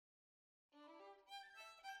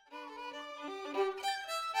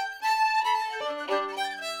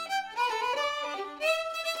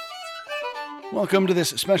Welcome to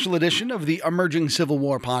this special edition of the Emerging Civil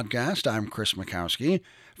War podcast. I'm Kris Mikowski.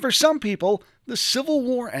 For some people, the Civil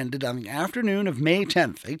War ended on the afternoon of May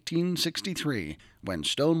 10th, 1863, when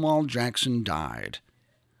Stonewall Jackson died.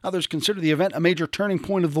 Others consider the event a major turning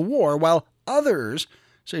point of the war, while others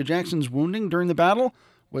say Jackson's wounding during the battle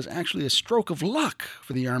was actually a stroke of luck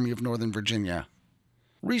for the Army of Northern Virginia.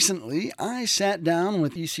 Recently, I sat down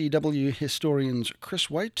with ECW historians Kris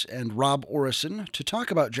White and Rob Orrison to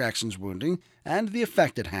talk about Jackson's wounding and the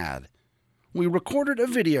effect it had. We recorded a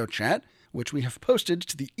video chat, which we have posted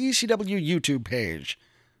to the ECW YouTube page.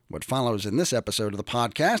 What follows in this episode of the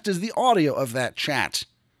podcast is the audio of that chat.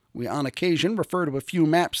 We on occasion refer to a few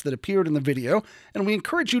maps that appeared in the video, and we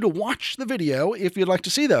encourage you to watch the video if you'd like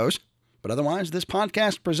to see those. But otherwise, this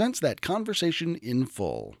podcast presents that conversation in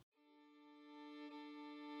full.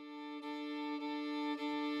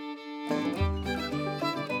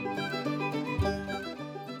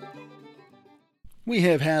 We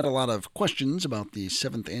have had a lot of questions about the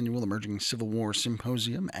 7th Annual Emerging Civil War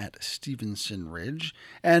Symposium at Stevenson Ridge,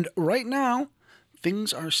 and right now,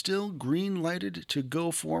 things are still green-lighted to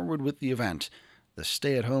go forward with the event. The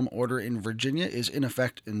stay-at-home order in Virginia is in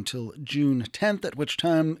effect until June 10th, at which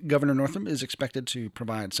time Governor Northam is expected to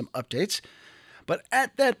provide some updates. But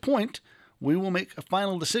at that point, we will make a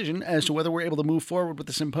final decision as to whether we're able to move forward with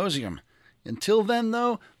the symposium. Until then,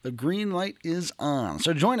 though, the green light is on.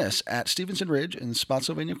 So join us at Stevenson Ridge in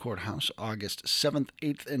Spotsylvania Courthouse, August 7th,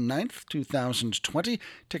 8th, and 9th, 2020.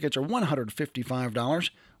 Tickets are $155.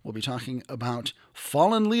 We'll be talking about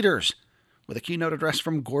fallen leaders with a keynote address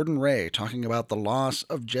from Gordon Ray talking about the loss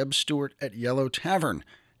of Jeb Stuart at Yellow Tavern,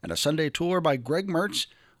 and a Sunday tour by Greg Mertz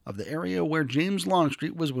of the area where James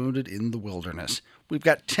Longstreet was wounded in the wilderness. We've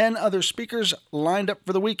got 10 other speakers lined up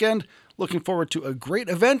for the weekend. Looking forward to a great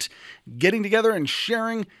event, getting together and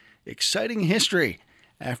sharing exciting history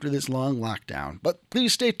after this long lockdown. But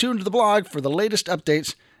please stay tuned to the blog for the latest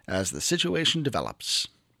updates as the situation develops.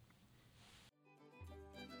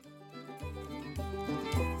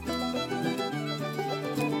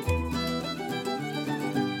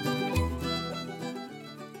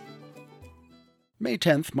 May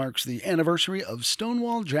 10th marks the anniversary of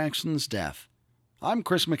Stonewall Jackson's death. I'm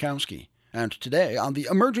Kris Mikowski, and today on the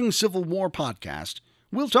Emerging Civil War podcast,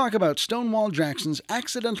 we'll talk about Stonewall Jackson's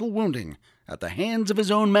accidental wounding at the hands of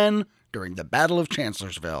his own men during the Battle of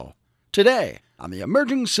Chancellorsville. Today on the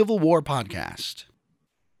Emerging Civil War podcast.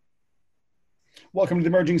 Welcome to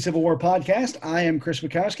the Emerging Civil War podcast. I am Kris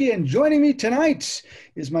Mikowski, and joining me tonight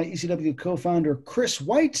is my ECW co-founder Kris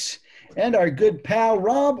White and our good pal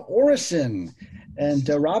Rob Orrison. And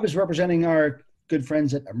Rob is representing our good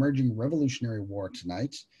friends at Emerging Revolutionary War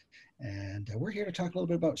tonight. And we're here to talk a little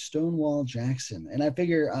bit about Stonewall Jackson. And I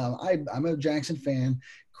figure I'm a Jackson fan.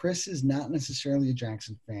 Kris is not necessarily a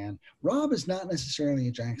Jackson fan. Rob is not necessarily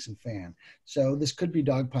a Jackson fan. So this could be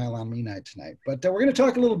dogpile on me night tonight. But we're going to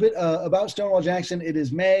talk a little bit about Stonewall Jackson. It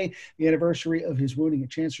is May, the anniversary of his wounding at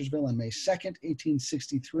Chancellorsville on May 2nd,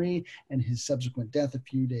 1863, and his subsequent death a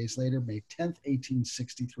few days later, May 10th,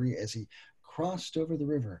 1863, as he crossed over the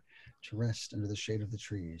river to rest under the shade of the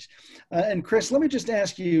trees. And Kris, let me just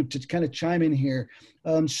ask you to kind of chime in here.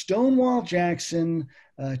 Stonewall Jackson,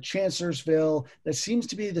 Chancellorsville, that seems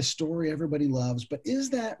to be the story everybody loves, but is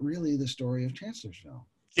that really the story of Chancellorsville?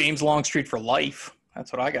 James Longstreet for life.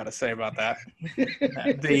 That's what I got to say about that.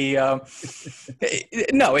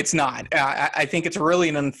 No, it's not. I think it's really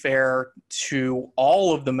unfair to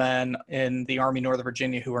all of the men in the Army Northern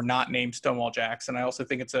Virginia who are not named Stonewall Jackson. I also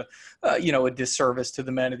think it's a disservice to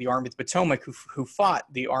the men of the Army of the Potomac who fought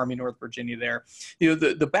the Army Northern Virginia there.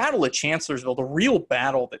 The battle at Chancellorsville, the real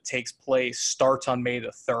battle that takes place, starts on May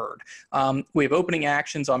the 3rd. We have opening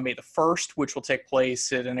actions on May the 1st, which will take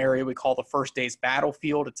place at an area we call the First Days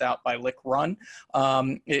Battlefield. It's out by Lick Run.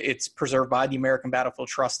 It's preserved by the American Battlefield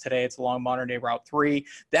Trust today. It's along modern-day Route 3.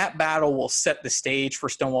 That battle will set the stage for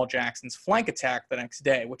Stonewall Jackson's flank attack the next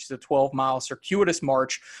day, which is a 12-mile circuitous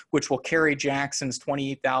march, which will carry Jackson's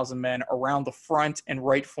 28,000 men around the front and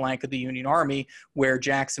right flank of the Union Army, where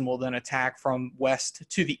Jackson will then attack from west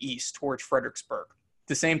to the east towards Fredericksburg. At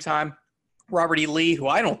the same time, Robert E. Lee, who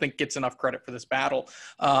I don't think gets enough credit for this battle,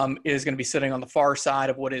 is going to be sitting on the far side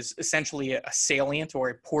of what is essentially a salient or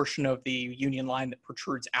a portion of the Union line that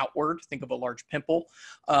protrudes outward. Think of a large pimple.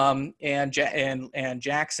 And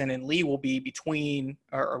Jackson and Lee will be between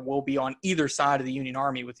or will be on either side of the Union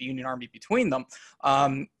Army with the Union Army between them.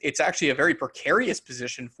 It's actually a very precarious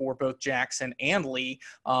position for both Jackson and Lee,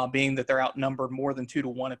 being that they're outnumbered more than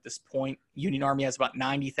 2-1 at this point. Union Army has about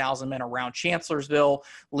 90,000 men around Chancellorsville.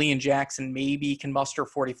 Lee and Jackson maybe can muster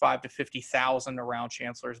 45 to 50,000 around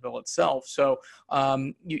Chancellorsville itself. So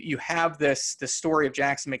you have this story of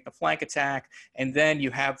Jackson making the flank attack, and then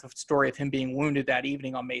you have the story of him being wounded that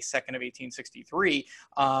evening on May 2nd of 1863,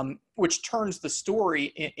 which turns the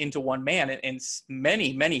story into one man. And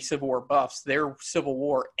many Civil War buffs, their Civil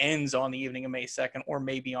War ends on the evening of May 2nd, or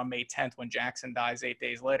maybe on May 10th when Jackson dies 8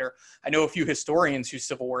 days later. I know a few historians whose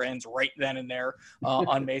Civil War ends right then and there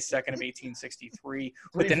on May 2nd of 1863.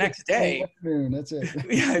 But the next day, that's it.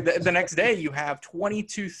 Yeah, the next day you have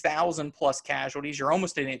 22,000 plus casualties. You're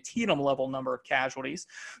almost at an Antietam level number of casualties.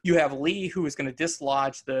 You have Lee, who is going to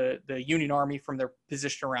dislodge the Union Army from their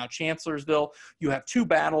position around Chancellorsville. You have two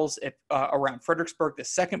battles around Fredericksburg, the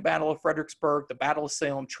Second Battle of Fredericksburg, the Battle of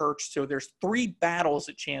Salem Church. So there's 3 battles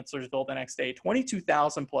at Chancellorsville the next day,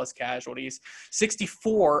 22,000 plus casualties.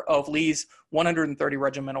 64 of Lee's 130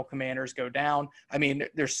 regimental commanders go down. I mean,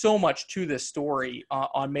 there's so much to this story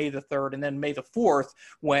on May the 3rd, and then May the 4th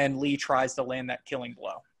when Lee tries to land that killing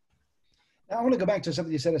blow. Now, I want to go back to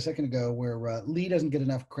something you said a second ago where Lee doesn't get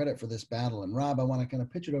enough credit for this battle. And Rob, I want to kind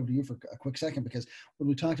of pitch it over to you for a quick second, because when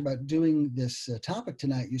we talked about doing this topic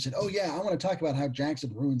tonight, you said, oh yeah, I want to talk about how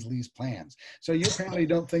Jackson ruins Lee's plans. So you apparently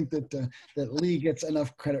don't think that Lee gets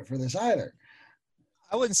enough credit for this either.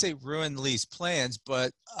 I wouldn't say ruin Lee's plans,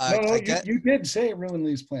 but you did say ruin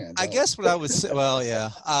Lee's plans. I guess what I would say, well, yeah,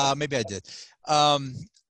 maybe I did.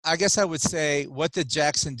 I guess I would say, what did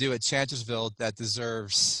Jackson do at Chancellorsville that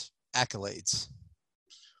deserves accolades?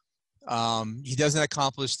 He doesn't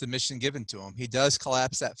accomplish the mission given to him. He does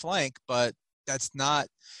collapse that flank, but that's not,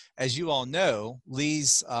 as you all know,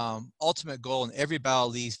 Lee's ultimate goal in every battle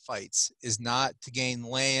Lee fights is not to gain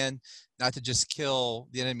land, not to just kill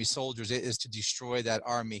the enemy soldiers. It is to destroy that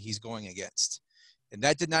army he's going against. And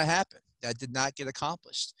that did not happen. That did not get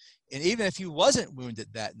accomplished. And even if he wasn't wounded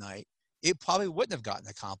that night, it probably wouldn't have gotten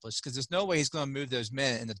accomplished, because there's no way he's going to move those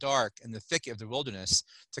men in the dark, in the thicket of the wilderness,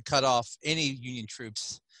 to cut off any Union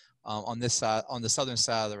troops on this side, on the southern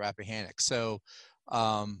side of the Rappahannock. So,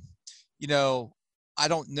 you know, I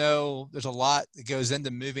don't know. There's a lot that goes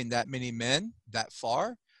into moving that many men that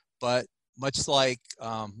far, but much like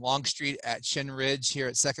Longstreet at Shin Ridge here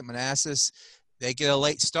at 2nd Manassas, they get a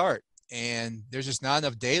late start, and there's just not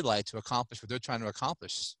enough daylight to accomplish what they're trying to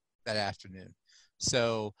accomplish that afternoon.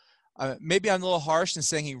 So maybe I'm a little harsh in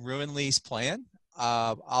saying he ruined Lee's plan.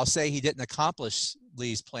 I'll say he didn't accomplish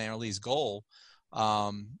Lee's plan or Lee's goal.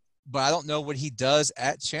 But I don't know what he does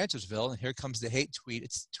at Chancellorsville. And here comes the hate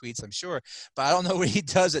tweets, I'm sure. But I don't know what he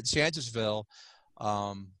does at Chancellorsville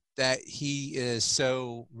that he is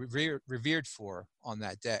so revered for on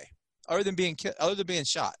that day, other than being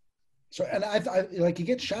shot. So, and I like, he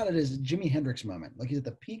gets shot at his Jimi Hendrix moment. Like, he's at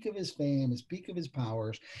the peak of his fame, his peak of his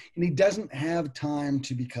powers, and he doesn't have time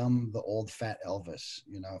to become the old fat Elvis,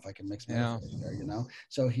 you know, if I can mix my there, you know.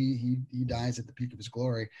 So he dies at the peak of his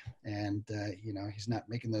glory, and you know, he's not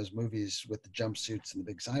making those movies with the jumpsuits and the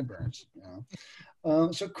big sideburns, you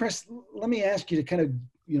know. So Kris, let me ask you to kind of,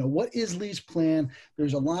 you know, what is Lee's plan?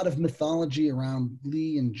 There's a lot of mythology around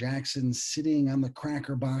Lee and Jackson sitting on the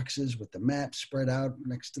cracker boxes with the map spread out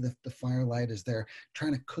next to the firelight as they're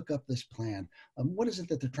trying to cook up this plan. What is it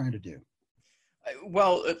that they're trying to do?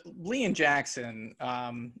 Well, Lee and Jackson,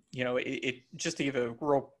 you know, just to give a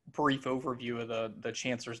real brief overview of the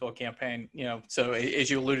Chancellorsville campaign, you know, so as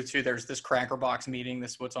you alluded to, there's this cracker box meeting.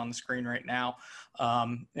 This is what's on the screen right now.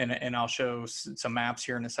 And I'll show some maps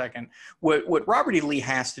here in a second. What Robert E. Lee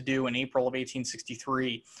has to do in April of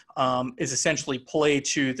 1863 is essentially play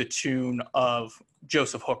to the tune of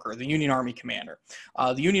Joseph Hooker, the Union Army commander.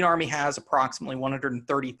 The Union Army has approximately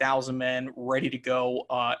 130,000 men ready to go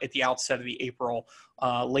at the outset of the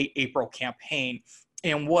late April campaign.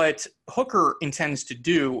 And what Hooker intends to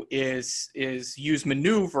do is use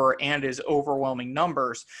maneuver and his overwhelming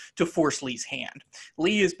numbers to force Lee's hand.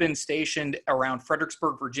 Lee has been stationed around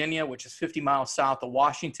Fredericksburg, Virginia, which is 50 miles south of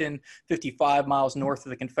Washington, 55 miles north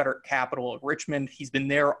of the Confederate capital of Richmond. He's been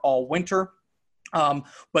there all winter.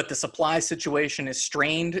 But the supply situation is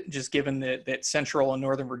strained, just given that Central and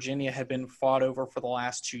Northern Virginia have been fought over for the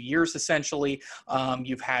last 2 years, essentially.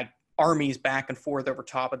 You've had armies back and forth over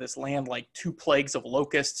top of this land like two plagues of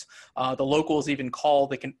locusts. The locals even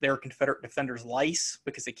call their Confederate defenders lice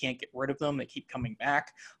because they can't get rid of them. They keep coming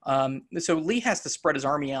back. So Lee has to spread his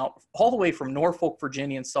army out all the way from Norfolk,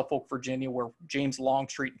 Virginia and Suffolk, Virginia, where James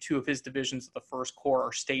Longstreet and two of his divisions of the First Corps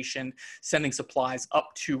are stationed, sending supplies up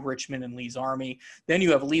to Richmond and Lee's army. Then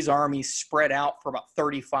you have Lee's army spread out for about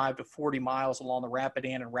 35 to 40 miles along the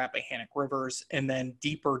Rapidan and Rappahannock rivers, and then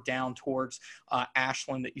deeper down towards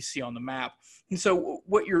Ashland that you see on the map. And so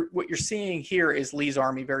what you're seeing here is Lee's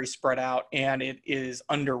army very spread out, and it is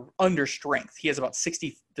under strength. He has about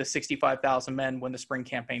 60 to 65,000 men when the spring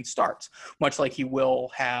campaign starts, much like he will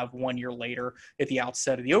have 1 year later at the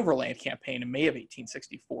outset of the Overland Campaign in May of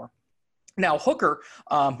 1864. Now, Hooker,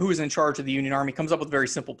 who is in charge of the Union Army, comes up with a very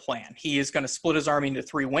simple plan. He is going to split his army into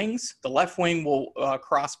three wings. The left wing will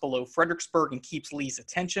cross below Fredericksburg and keeps Lee's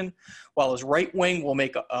attention, while his right wing will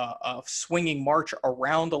make a swinging march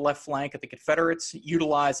around the left flank of the Confederates,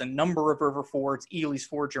 utilize a number of river fords, Ely's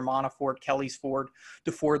Ford, Germanna Ford, Kelly's Ford,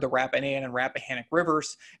 to ford the Rapidan and Rappahannock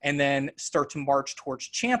rivers, and then start to march towards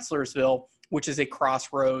Chancellorsville, which is a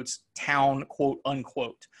crossroads town, quote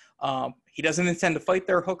unquote. He doesn't intend to fight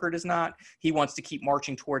there. Hooker does not. He wants to keep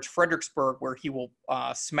marching towards Fredericksburg, where he will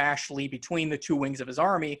smash Lee between the two wings of his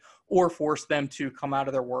army, or force them to come out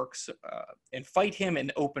of their works and fight him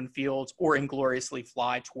in open fields, or ingloriously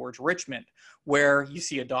fly towards Richmond, where you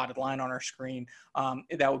see a dotted line on our screen.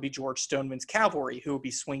 That would be George Stoneman's cavalry, who would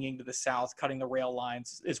be swinging to the south, cutting the rail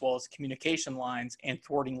lines as well as communication lines, and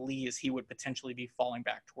thwarting Lee as he would potentially be falling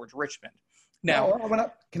back towards Richmond. Now,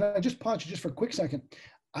 can I just pause you just for a quick second?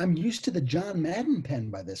 I'm used to the John Madden pen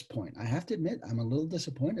by this point. I have to admit, I'm a little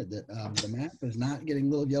disappointed that the map is not getting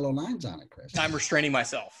little yellow lines on it, Kris. I'm restraining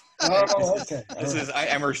myself. Oh, okay.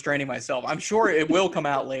 I'm restraining myself. I'm sure it will come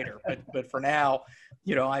out later, but for now,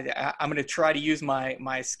 I'm going to try to use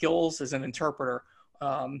my skills as an interpreter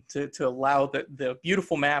to allow the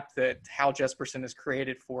beautiful map that Hal Jesperson has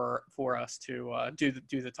created for us to do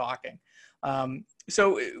the talking.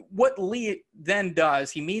 So what Lee then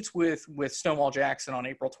does, he meets with Stonewall Jackson on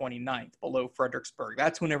April 29th below Fredericksburg.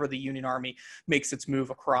 That's whenever the Union Army makes its move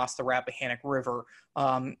across the Rappahannock River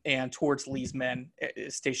and towards Lee's men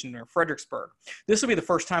stationed near Fredericksburg. This will be the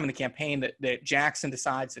first time in the campaign that Jackson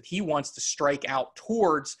decides that he wants to strike out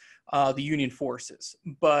towards the Union forces.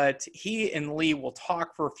 But he and Lee will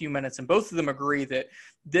talk for a few minutes, and both of them agree that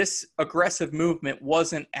this aggressive movement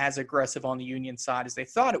wasn't as aggressive on the Union side as they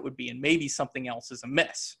thought it would be, and maybe something else is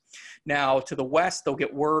amiss. Now, to the west, they'll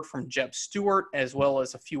get word from Jeb Stuart, as well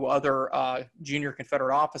as a few other junior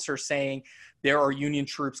Confederate officers, saying there are Union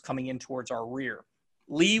troops coming in towards our rear.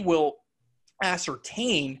 Lee will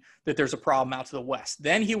ascertain that there's a problem out to the west.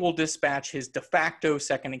 Then he will dispatch his de facto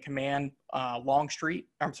second in command,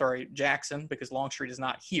 Jackson, because Longstreet is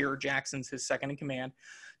not here. Jackson's his second in command.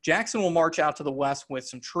 Jackson will march out to the west with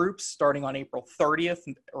some troops starting on April 30th,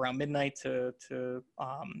 around midnight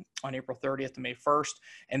on April 30th to May 1st.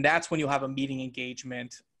 And that's when you'll have a meeting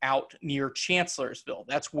engagement out near Chancellorsville.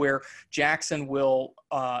 That's where Jackson will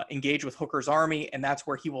engage with Hooker's army, and that's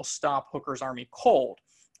where he will stop Hooker's army cold.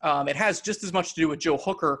 It has just as much to do with Joe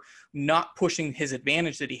Hooker not pushing his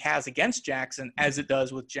advantage that he has against Jackson as it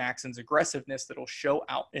does with Jackson's aggressiveness that'll show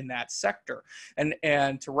out in that sector. And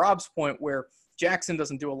to Rob's point, where Jackson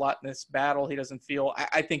doesn't do a lot in this battle, he doesn't feel,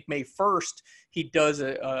 I think May 1st, he does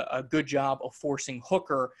a good job of forcing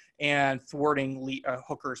Hooker and thwarting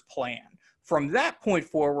Hooker's plan. From that point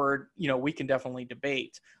forward, we can definitely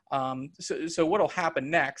debate. So what'll happen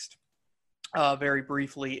next, very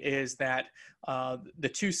briefly, is that the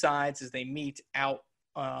two sides, as they meet out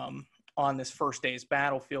on this first day's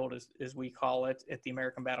battlefield, as we call it, at the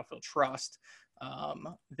American Battlefield Trust,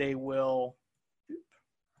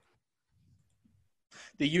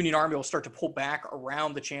 the Union Army will start to pull back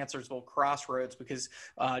around the Chancellorsville crossroads, because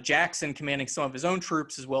Jackson, commanding some of his own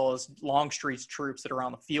troops, as well as Longstreet's troops that are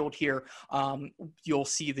on the field here, you'll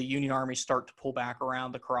see the Union Army start to pull back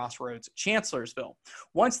around the crossroads at Chancellorsville.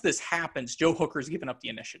 Once this happens, Joe Hooker's given up the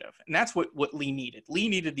initiative, and that's what Lee needed. Lee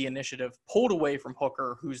needed the initiative pulled away from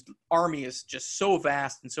Hooker, whose army is just so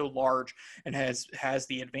vast and so large and has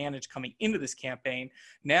the advantage coming into this campaign.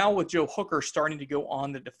 Now, with Joe Hooker starting to go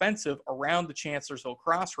on the defensive around the Chancellorsville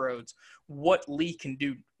crossroads, what Lee can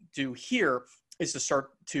do here is to start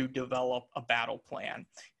to develop a battle plan.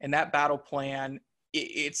 And that battle plan,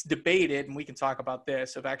 it's debated, and we can talk about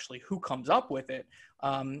this, of actually who comes up with it.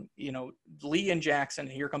 Lee and Jackson,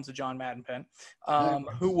 here comes the John Madden pen,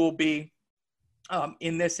 who will be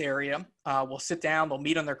in this area, will sit down, they'll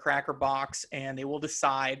meet on their cracker box, and they will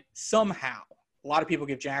decide somehow, A lot of people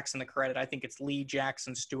give Jackson the credit. I think it's Lee,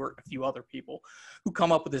 Jackson, Stewart, a few other people who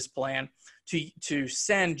come up with this plan to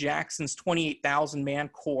send Jackson's 28,000-man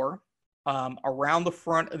corps around the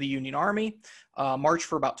front of the Union Army, march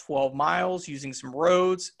for about 12 miles using some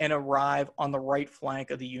roads, and arrive on the right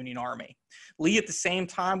flank of the Union Army. Lee, at the same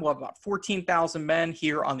time, will have about 14,000 men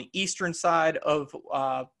here on the eastern side of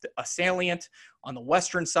a salient. On the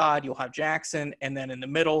western side, you'll have Jackson, and then in the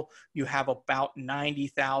middle, you have about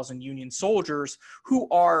 90,000 Union soldiers who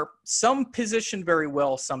are some positioned very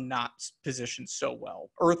well, some not positioned so well.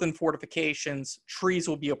 Earthen fortifications, trees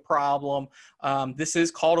will be a problem. This is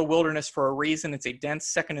called a wilderness for a reason. It's a dense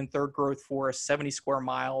second and third growth forest, 70 square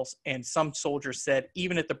miles, and some soldiers said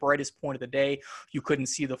even at the brightest point of the day, you couldn't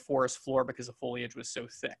see the forest floor because the foliage was so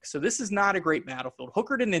thick. So this is not a great battlefield.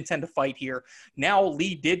 Hooker didn't intend to fight here. Now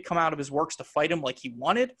Lee did come out of his works to fight him like he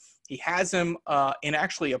wanted. He has him in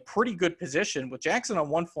actually a pretty good position with Jackson on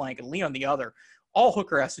one flank and Lee on the other. All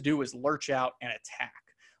Hooker has to do is lurch out and attack.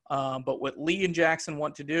 But what Lee and Jackson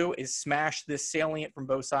want to do is smash this salient from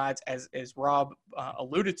both sides, as Rob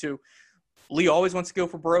alluded to. Lee always wants to go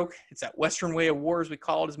for broke. It's that Western way of war, as we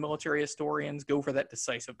call it as military historians, go for that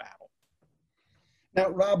decisive battle. Now,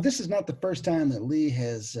 Rob, this is not the first time that Lee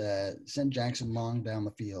has sent Jackson long down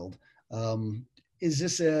the field. Is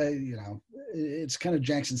this it's kind of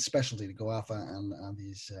Jackson's specialty to go off on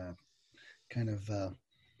these kind of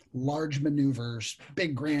large maneuvers,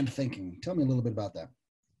 big grand thinking. Tell me a little bit about that.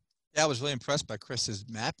 Yeah, I was really impressed by Chris's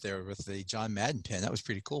map there with the John Madden pin. That was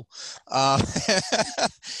pretty cool. I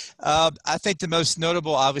think the most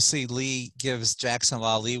notable, obviously, Lee gives Jackson a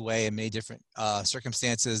lot of leeway in many different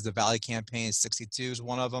circumstances. The Valley Campaign 62 is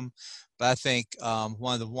one of them. But I think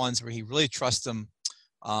one of the ones where he really trusts him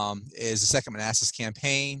is the Second Manassas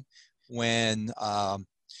Campaign, when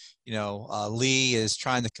Lee is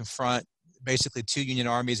trying to confront basically two Union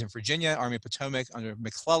armies in Virginia, Army of Potomac under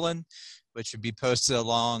McClellan, which would be posted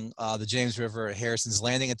along the James River at Harrison's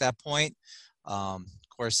Landing at that point. Of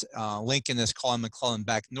course, Lincoln is calling McClellan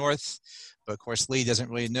back north, but of course Lee doesn't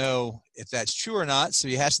really know if that's true or not, so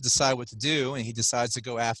he has to decide what to do, and he decides to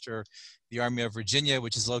go after the Army of Virginia,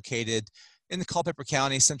 which is located in the Culpeper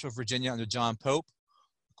County, Central Virginia, under John Pope.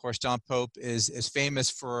 Of course, John Pope is famous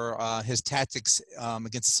for his tactics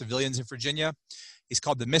against the civilians in Virginia. He's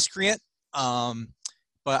called the Miscreant.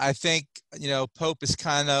 But I think, Pope is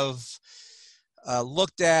kind of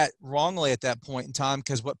looked at wrongly at that point in time,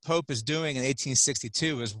 because what Pope is doing in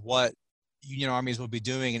 1862 is what Union armies will be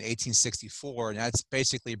doing in 1864, and that's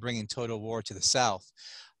basically bringing total war to the South.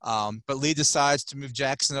 But Lee decides to move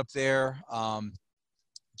Jackson up there.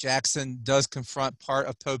 Jackson does confront part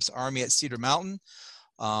of Pope's army at Cedar Mountain.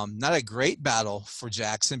 Not a great battle for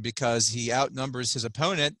Jackson because he outnumbers his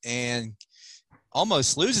opponent and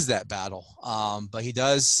almost loses that battle. But he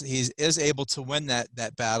is able to win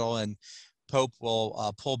that battle, and Pope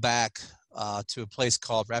will pull back to a place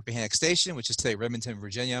called Rappahannock Station, which is today Remington,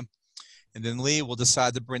 Virginia. And then Lee will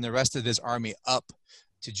decide to bring the rest of his army up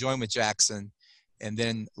to join with Jackson. And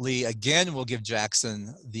then Lee again will give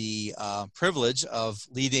Jackson the privilege of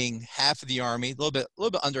leading half of the army, a little bit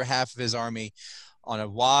under half of his army, on a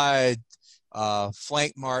wide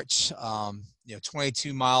flank march,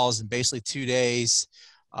 22 miles in basically 2 days.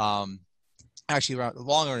 Actually, around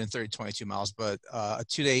longer than 22 miles, but a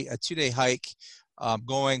two-day hike,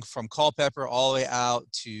 going from Culpeper all the way out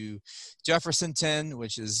to Jeffersonton,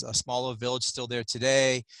 which is a smaller village still there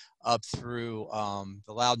today, up through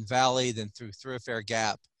the Loudoun Valley, then through Thoroughfare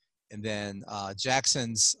Gap. And then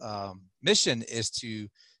Jackson's mission is to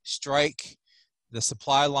strike the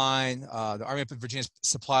supply line, the Army of Virginia's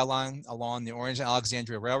supply line along the Orange and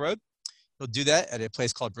Alexandria Railroad. He'll do that at a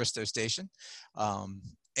place called Bristow Station.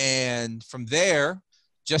 And from there,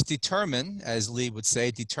 just determine, as Lee would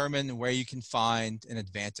say, determine where you can find an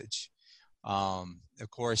advantage. Of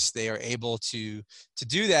course, they are able to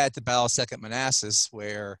do that at the Battle of Second Manassas,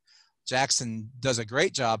 where Jackson does a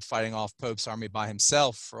great job fighting off Pope's army by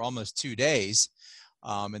himself for almost 2 days.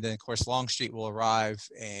 And then, of course, Longstreet will arrive,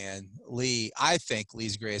 and I think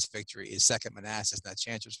Lee's greatest victory is Second Manassas, not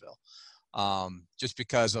Chancellorsville. Just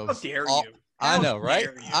because of— How dare you? I know, right?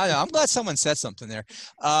 I know. I'm glad someone said something there.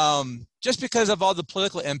 Just because of all the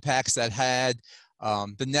political impacts that had.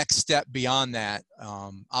 The next step beyond that,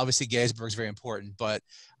 obviously Gettysburg is very important, but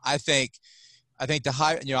I think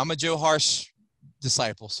I'm a Joe Harsh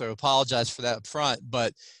disciple, so apologize for that up front.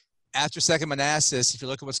 But after Second Manassas, if you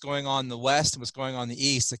look at what's going on in the West and what's going on in the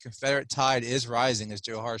East, the Confederate tide is rising, as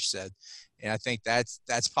Joe Harsh said. And I think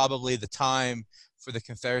that's probably the time for the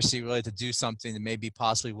Confederacy really to do something to maybe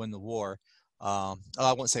possibly win the war. I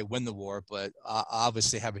won't say win the war, but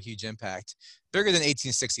obviously have a huge impact, bigger than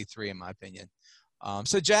 1863 in my opinion.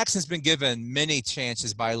 So Jackson's been given many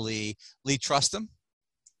chances by Lee. Lee trusts him.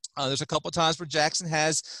 There's a couple of times where Jackson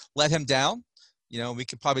has let him down. We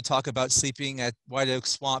could probably talk about sleeping at White Oak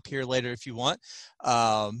Swamp here later if you want.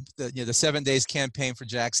 The 7 days campaign for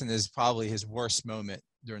Jackson is probably his worst moment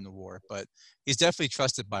during the war, but he's definitely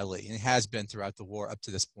trusted by Lee, and he has been throughout the war up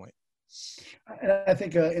to this point. I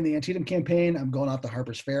think in the Antietam campaign, I'm going out to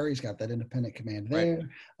Harper's Ferry. He's got that independent command there.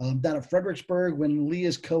 Right. Down at Fredericksburg, when Lee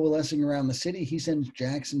is coalescing around the city, he sends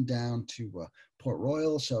Jackson down to Port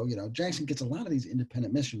Royal. So, Jackson gets a lot of these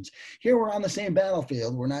independent missions. Here we're on the same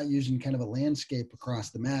battlefield. We're not using kind of a landscape across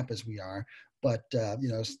the map as we are. But,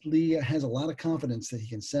 Lee has a lot of confidence that he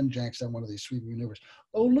can send Jackson on one of these sweeping maneuvers.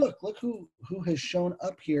 Oh, look who has shown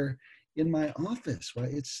up here in my office,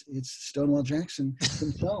 right? It's Stonewall Jackson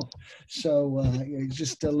himself. So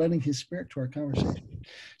just lending his spirit to our conversation.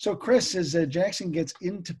 So Kris, as Jackson gets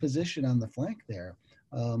into position on the flank there,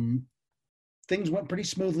 things went pretty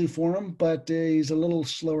smoothly for him, but he's a little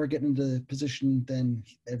slower getting into position than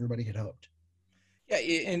everybody had hoped. Yeah,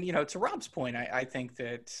 and to Rob's point, I think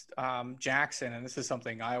that Jackson, and this is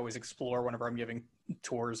something I always explore whenever I'm giving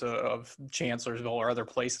tours of Chancellorsville or other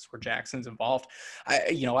places where Jackson's involved.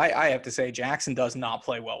 I have to say Jackson does not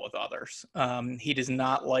play well with others. He does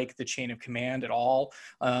not like the chain of command at all.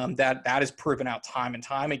 That is proven out time and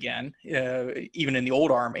time again. Even in the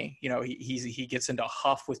old Army, he gets into a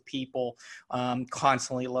huff with people,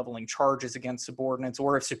 constantly leveling charges against subordinates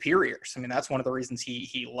or superiors. I mean, that's one of the reasons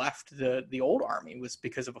he left the old Army, was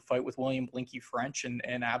because of a fight with William Blinky French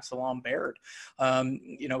and Absalom Baird.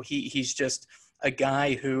 He's just a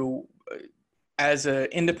guy who, as an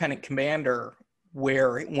independent commander,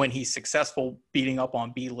 when he's successful beating up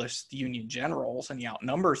on B-list Union generals and he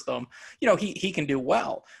outnumbers them, he can do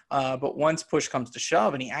well. But once push comes to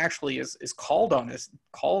shove and he actually is called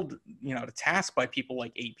to task by people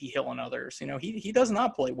like A.P. Hill and others, he does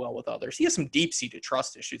not play well with others. He has some deep-seated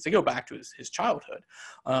trust issues. They go back to his childhood.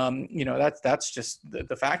 That's just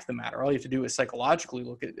the fact of the matter. All you have to do is psychologically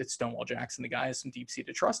look at Stonewall Jackson. The guy has some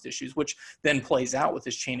deep-seated trust issues, which then plays out with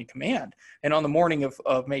his chain of command. And on the morning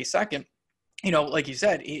of May 2nd, like you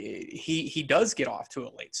said, he does get off to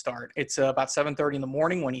a late start. It's about 7:30 in the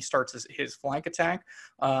morning when he starts his flank attack.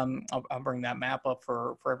 I'll bring that map up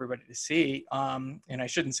for everybody to see. And I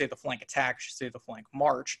shouldn't say the flank attack, I should say the flank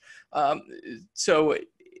march. So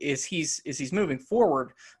as he's moving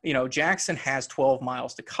forward, Jackson has 12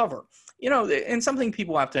 miles to cover. And something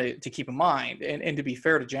people have to keep in mind, and to be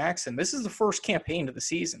fair to Jackson, this is the first campaign of the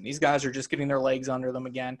season. These guys are just getting their legs under them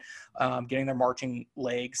again, getting their marching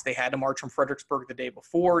legs. They had to march from Fredericksburg the day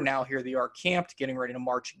before. Now here they are camped, getting ready to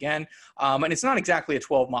march again. And it's not exactly a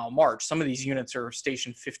 12-mile march. Some of these units are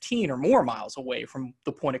stationed 15 or more miles away from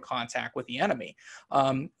the point of contact with the enemy.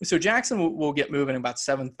 So Jackson will get moving about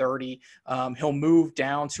 7:30. He'll move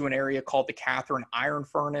down to an area called the Catherine Iron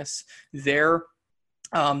Furnace.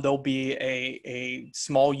 There'll be a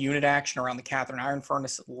small unit action around the Catherine Iron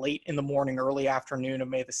Furnace late in the morning, early afternoon of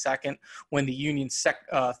May the 2nd, when the Union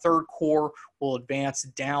 3rd Corps will advance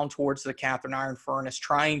down towards the Catherine Iron Furnace,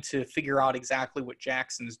 trying to figure out exactly what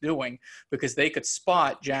Jackson's doing, because they could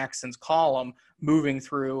spot Jackson's column moving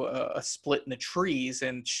through a split in the trees,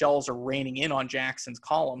 and shells are raining in on Jackson's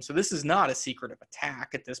column. So this is not a secretive attack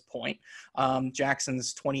at this point.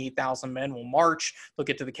 Jackson's 28,000 men will march. They'll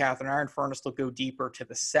get to the Catherine Iron Furnace. They'll go deeper to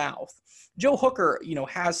the south. Joe Hooker,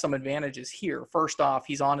 has some advantages here. First off,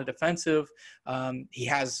 he's on a defensive. He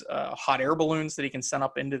has hot air balloons that he can send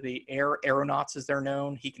up into the air. Aeronauts, as they're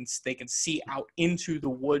known. They can see out into the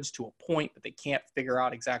woods to a point, but they can't figure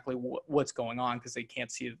out exactly what's going on because they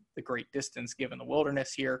can't see the great distance given the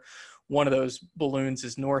wilderness here. One of those balloons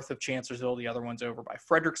is north of Chancellorsville. The other one's over by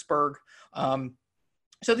Fredericksburg.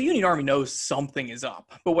 So the Union Army knows something is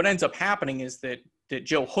up. But what ends up happening is that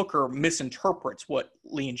Joe Hooker misinterprets what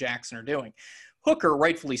Lee and Jackson are doing. Hooker,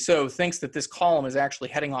 rightfully so, thinks that this column is actually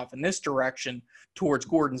heading off in this direction towards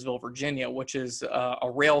Gordonsville, Virginia, which is a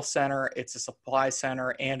rail center, it's a supply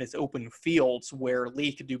center, and it's open fields where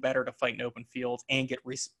Lee could do better to fight in open fields and get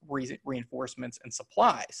reinforcements and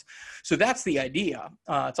supplies. So that's the idea.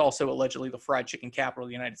 It's also allegedly the fried chicken capital of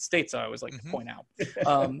the United States, I always like to point out.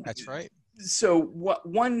 That's right. So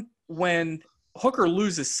when Hooker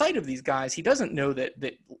loses sight of these guys, he doesn't know that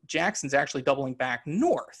Jackson's actually doubling back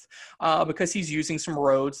north because he's using some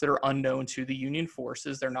roads that are unknown to the Union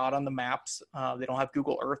forces. They're not on the maps. They don't have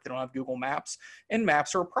Google Earth. They don't have Google Maps. And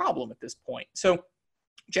maps are a problem at this point. So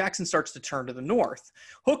Jackson starts to turn to the north.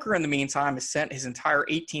 Hooker, in the meantime, has sent his entire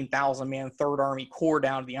 18,000-man 3rd Army Corps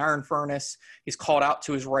down to the Iron Furnace. He's called out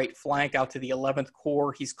to his right flank, out to the 11th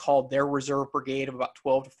Corps. He's called their reserve brigade of about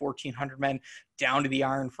 12 to 1,400 men down to the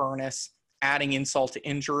Iron Furnace. adding insult to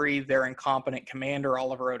injury, their incompetent commander,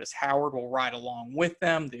 Oliver Otis Howard, will ride along with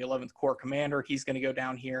them. The 11th Corps commander, he's going to go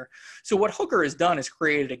down here. So what Hooker has done is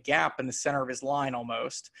created a gap in the center of his line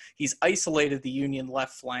almost. He's isolated the Union right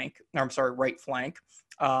flank.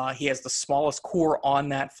 He has the smallest corps on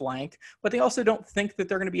that flank, but they also don't think that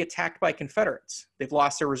they're going to be attacked by Confederates. They've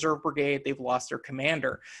lost their reserve brigade. They've lost their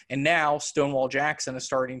commander. And now Stonewall Jackson is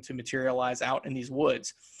starting to materialize out in these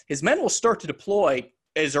woods. His men will start to deploy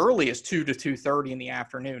as early as 2 to 2:30 in the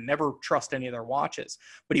afternoon. Never trust any of their watches.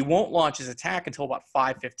 But he won't launch his attack until about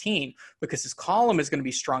 5:15 because his column is going to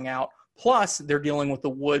be strung out. Plus, they're dealing with the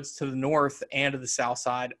woods to the north and to the south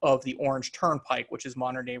side of the Orange Turnpike, which is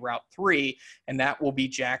modern-day Route 3, and that will be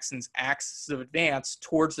Jackson's axis of advance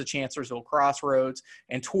towards the Chancellorsville Crossroads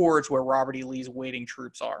and towards where Robert E. Lee's waiting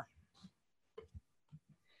troops are.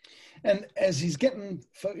 And as he's getting,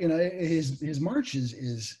 his march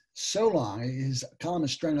is so long. His column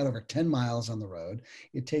is strung out over 10 miles on the road.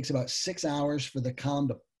 It takes about 6 hours for the column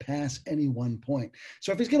to pass any one point.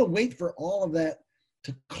 So if he's going to wait for all of that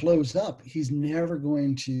to close up, he's never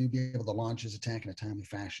going to be able to launch his attack in a timely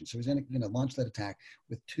fashion. So he's going to launch that attack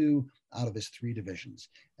with 2 out of his 3 divisions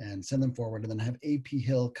and send them forward, and then have A.P.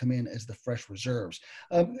 Hill come in as the fresh reserves.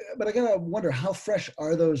 But I gotta wonder, how fresh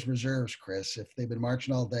are those reserves, Kris? If they've been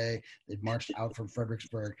marching all day, they've marched out from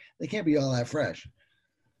Fredericksburg, they can't be all that fresh.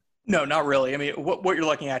 No, not really. I mean, what you're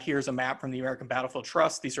looking at here is a map from the American Battlefield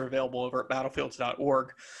Trust. These are available over at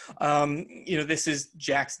battlefields.org. This is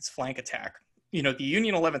Jackson's flank attack. The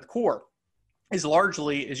Union 11th Corps is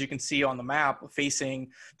largely, as you can see on the map, facing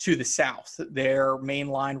to the south. Their main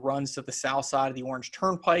line runs to the south side of the Orange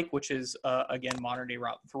Turnpike, which is, again, modern-day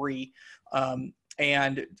Route 3.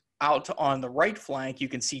 And out on the right flank, you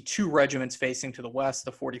can see 2 regiments facing to the west,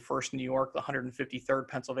 the 41st New York, the 153rd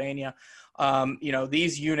Pennsylvania.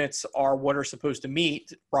 These units are what are supposed to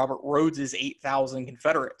meet Robert Rhodes's 8,000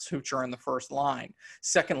 Confederates, which are in the first line.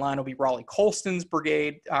 Second line will be Raleigh Colston's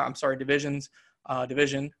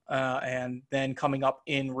division, and then coming up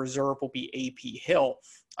in reserve will be A.P. Hill.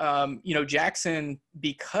 Jackson,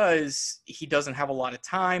 because he doesn't have a lot of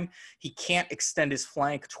time, he can't extend his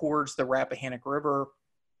flank towards the Rappahannock River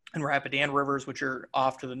and Rapidan rivers, which are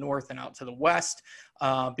off to the north and out to the west,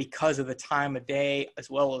 because of the time of day as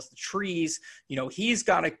well as the trees. He's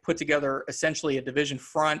got to put together essentially a division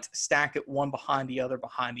front, stack it one behind the other,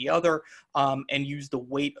 and use the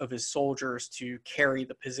weight of his soldiers to carry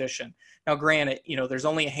the position. Now, granted, there's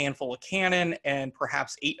only a handful of cannon and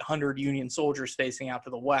perhaps 800 Union soldiers facing out to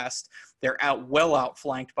the west. They're well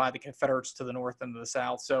outflanked by the Confederates to the north and to the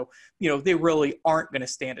south. So, they really aren't going to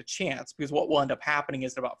stand a chance, because what will end up happening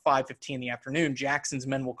is at about 5:15 in the afternoon, Jackson's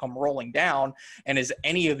men will come rolling down. And as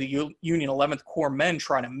any of the Union 11th Corps men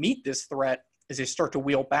try to meet this threat, as they start to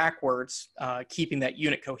wheel backwards, keeping that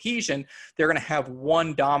unit cohesion, they're going to have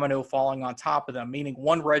one domino falling on top of them, meaning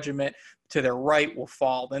one regiment to their right will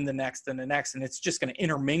fall, then the next, and it's just going to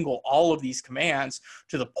intermingle all of these commands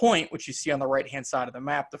to the point, which you see on the right-hand side of the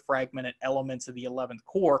map, the fragmented elements of the 11th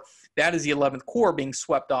Corps. That is the 11th Corps being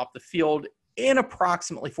swept off the field in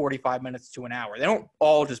approximately 45 minutes to an hour. They don't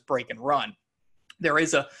all just break and run. There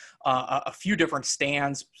is a few different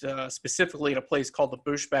stands, specifically at a place called the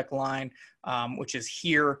Bushbeck Line, which is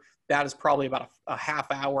here. That is probably about a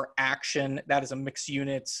half-hour action. That is a mixed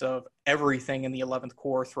units of everything in the 11th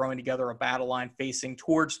Corps throwing together a battle line facing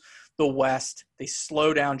towards the west. They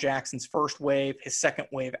slow down Jackson's first wave. His second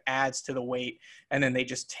wave adds to the weight, and then they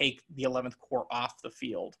just take the 11th Corps off the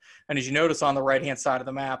field. And as you notice on the right-hand side of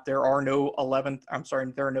the map, there are no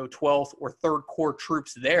 12th or 3rd Corps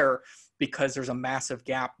troops there, because there's a massive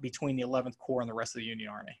gap between the 11th Corps and the rest of the Union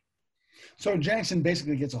Army. So Jackson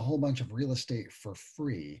basically gets a whole bunch of real estate for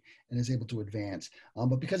free and is able to advance.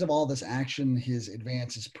 But because of all this action, his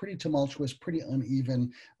advance is pretty tumultuous, pretty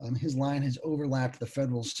uneven. His line has overlapped the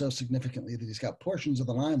Federals so significantly that he's got portions of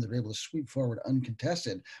the line that are able to sweep forward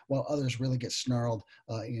uncontested, while others really get snarled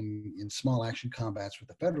in small action combats with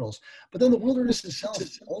the Federals. But then the wilderness itself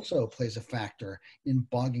also plays a factor in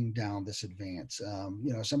bogging down this advance.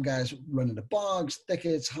 Some guys run into bogs,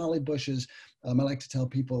 thickets, holly bushes. I like to tell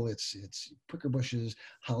people it's pricker bushes,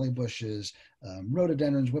 holly bushes,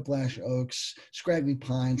 rhododendrons, whiplash oaks, scraggly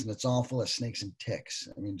pines, and it's all full of snakes and ticks.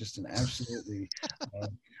 I mean, just an absolutely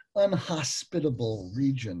unhospitable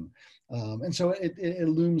region. And so it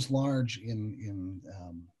looms large in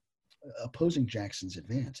opposing Jackson's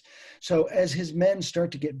advance. So as his men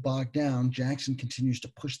start to get bogged down, Jackson continues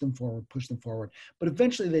to push them forward, but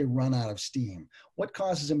eventually they run out of steam. What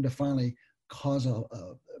causes him to finally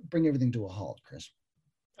bring everything to a halt, Kris?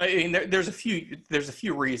 I mean, there's a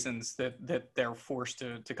few reasons that they're forced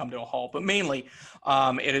to come to a halt, but mainly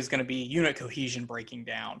it is going to be unit cohesion breaking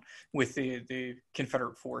down with the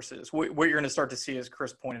Confederate forces. What you're going to start to see, as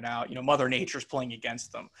Kris pointed out, Mother Nature's playing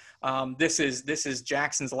against them. This is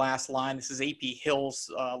Jackson's last line. This is AP Hill's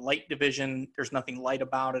light division. There's nothing light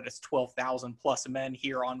about it. It's 12,000 plus men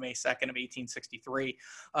here on May 2nd of 1863.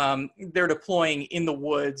 They're deploying in the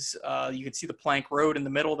woods. You can see the Plank Road in the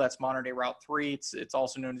middle. That's modern day Route 3. It's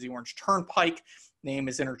also known as the Orange Turnpike. Name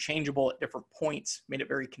is interchangeable at different points. Made it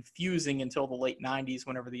very confusing until the late 90s,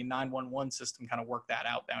 whenever the 911 system kind of worked that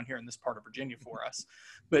out down here in this part of Virginia for us.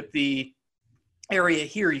 But the area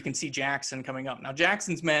here, you can see Jackson coming up. Now,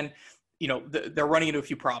 Jackson's men, they're running into a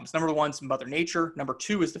few problems. Number one is Mother Nature. Number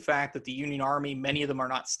two is the fact that the Union Army, many of them are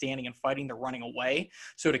not standing and fighting, they're running away.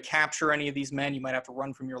 So to capture any of these men, you might have to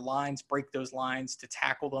run from your lines, break those lines to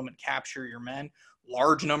tackle them and capture your men.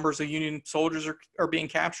 Large numbers of Union soldiers are being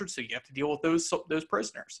captured, so you have to deal with those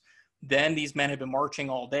prisoners. Then these men have been marching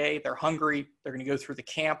all day. They're hungry. They're going to go through the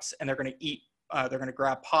camps, and they're going to eat. They're going to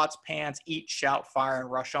grab pots, pans, eat, shout, fire,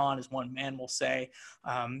 and rush on, as one man will say.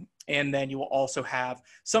 And then you will also have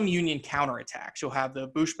some Union counterattacks. You'll have the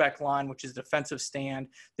Bushbeck line, which is a defensive stand.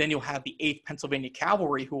 Then you'll have the 8th Pennsylvania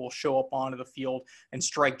Cavalry, who will show up onto the field and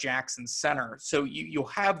strike Jackson's center. So you'll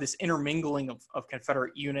have this intermingling of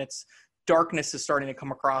Confederate units. Darkness is starting to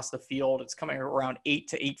come across the field. It's coming around 8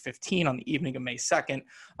 to 8:15 on the evening of May 2nd.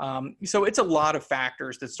 So it's a lot of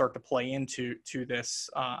factors that start to play into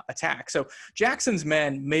this attack. So Jackson's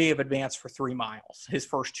men may have advanced for 3 miles, his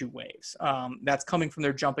first 2 waves. That's coming from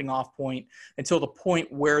their jumping off point until the point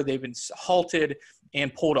where they've been halted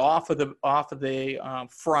and pulled off of the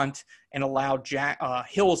front and allowed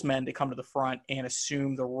Hill's men to come to the front and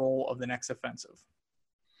assume the role of the next offensive.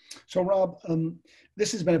 So, Rob,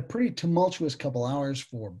 this has been a pretty tumultuous couple hours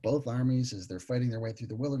for both armies as they're fighting their way through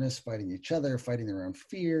the wilderness, fighting each other, fighting their own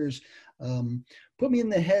fears. Put me in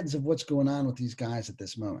the heads of what's going on with these guys at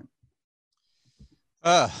this moment.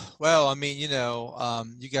 Well, I mean,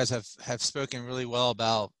 you guys have spoken really well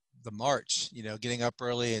about the march, getting up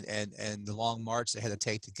early and the long march they had to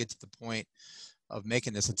take to get to the point of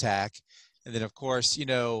making this attack. And then, of course,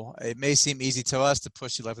 it may seem easy to us to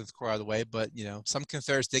push the 11th Corps out of the way, but, some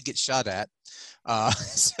Confederates did get shot at.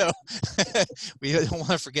 So we don't want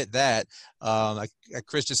to forget that. Like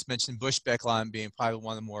Kris just mentioned, Bushbeck line being probably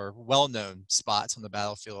one of the more well-known spots on the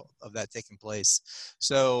battlefield of that taking place.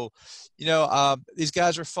 So, these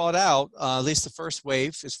guys are fought out. At least the first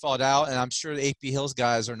wave is fought out, and I'm sure the AP Hills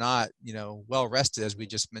guys are not, well rested, as we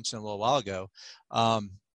just mentioned a little while ago.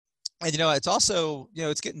 And, it's also,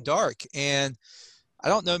 it's getting dark, and I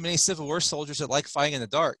don't know many Civil War soldiers that like fighting in the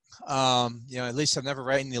dark. At least I've never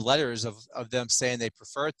read any letters of them saying they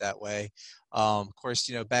prefer it that way. Of course,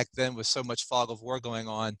 back then with so much fog of war going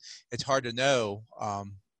on, it's hard to know,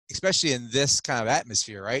 especially in this kind of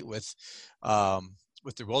atmosphere, right? With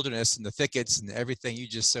the wilderness and the thickets and everything you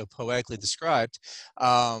just so poetically described,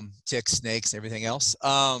 ticks, snakes, everything else.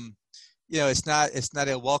 It's not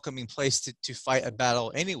a welcoming place to fight a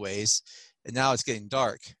battle anyways, and now it's getting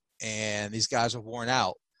dark and these guys are worn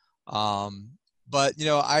out. But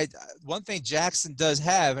one thing Jackson does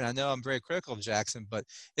have, and I know I'm very critical of Jackson, but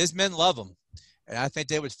his men love him, and I think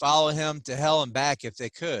they would follow him to hell and back if they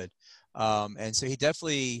could. And so he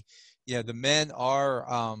definitely, the men are,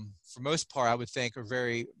 for most part, I would think, are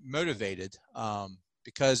very motivated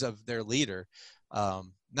because of their leader.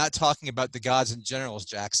 Not talking about the gods and generals,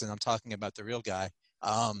 Jackson. I'm talking about the real guy.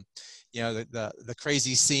 The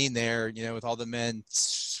crazy scene there, with all the men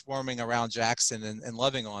swarming around Jackson and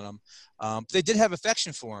loving on him. They did have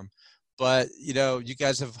affection for him, but you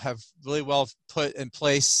guys have really well put in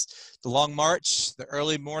place the long march, the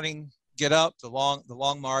early morning get up, the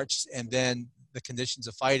long march, and then the conditions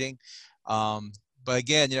of fighting. But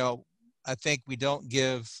again, I think we don't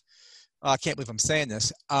give. I can't believe I'm saying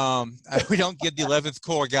this. We don't give the 11th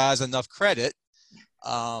Corps guys enough credit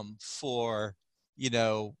for,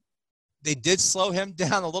 they did slow him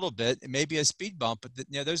down a little bit, and maybe a speed bump, but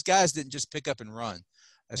those guys didn't just pick up and run,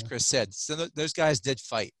 as Kris said. So those guys did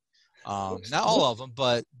fight. Not all of them,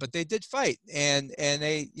 but they did fight, and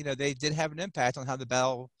they they did have an impact on how the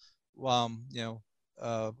battle, the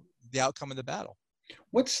outcome of the battle.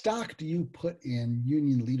 What stock do you put in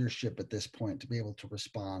Union leadership at this point to be able to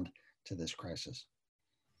respond to this crisis?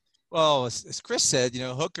 Well, as Kris said,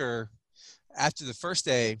 Hooker, after the first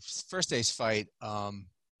day's fight, of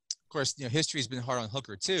course, history's been hard on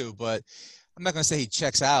Hooker too, but I'm not going to say he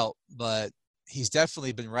checks out, but he's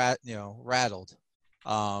definitely been rattled.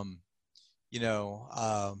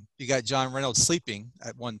 You got John Reynolds sleeping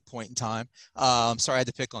at one point in time. Sorry, I had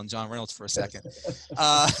to pick on John Reynolds for a second.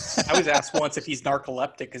 I was asked once if he's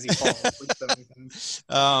narcoleptic because he falls asleep so many times.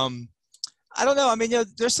 I don't know. I mean,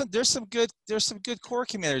 there's some good corps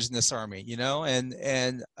commanders in this army,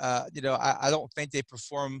 and I don't think they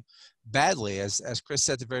perform badly. As Kris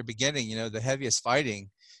said at the very beginning, the heaviest fighting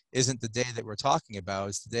isn't the day that we're talking about;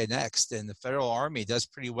 it's the day next. And the Federal Army does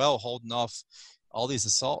pretty well holding off all these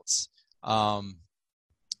assaults. Howard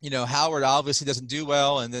obviously doesn't do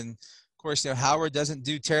well, and then of course, Howard doesn't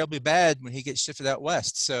do terribly bad when he gets shifted out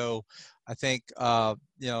west. So I think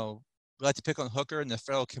we like to pick on Hooker and the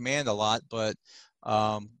Federal Command a lot, but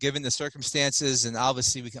given the circumstances, and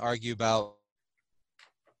obviously we can argue about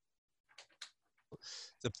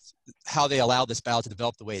how they allowed this battle to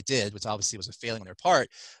develop the way it did, which obviously was a failing on their part.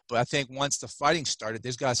 But I think once the fighting started,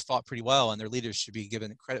 those guys fought pretty well, and their leaders should be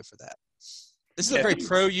given credit for that. This is a very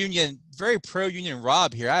pro-union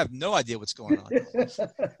Rob here. I have no idea what's going on.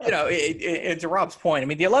 To Rob's point, I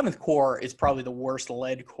mean, the 11th Corps is probably the worst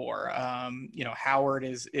led corps. Howard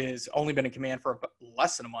is only been in command for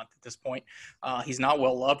less than a month at this point. He's not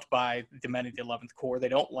well loved by the men of the 11th Corps. They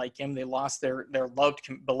don't like him. They lost their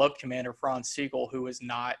beloved commander, Franz Siegel, who is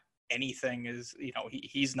not anything.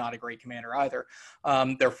 He's not a great commander either.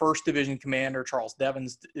 Their 1st Division commander, Charles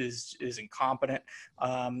Devens, is incompetent.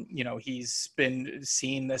 He's been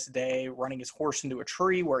seen this day running his horse into a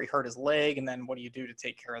tree where he hurt his leg, and then what do you do to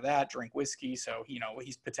take care of that? Drink whiskey. So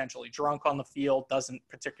he's potentially drunk on the field, doesn't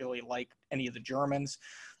particularly like any of the Germans.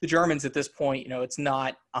 The Germans at this point, it's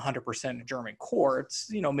not 100% a German corps. It's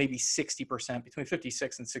maybe 60%, between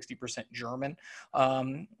 56 and 60% German,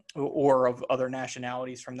 or of other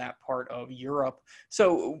nationalities from that part of Europe.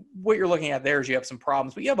 So what you're looking at there is you have some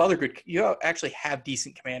problems, but you actually have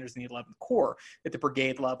decent commanders in the 11th Corps at the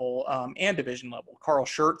brigade level and division level. Carl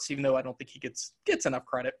Schurz, even though I don't think he gets enough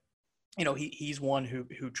credit, he's one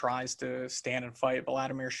who tries to stand and fight.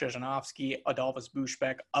 Vladimir Shezhanovsky, Adolphus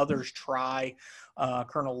Buschbeck, others try.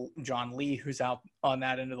 Colonel John Lee, who's out on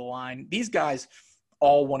that end of the line. These guys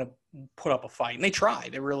all want to put up a fight, and they try.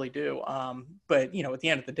 They really do. But at the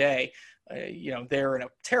end of the day, they're in a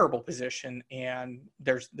terrible position, and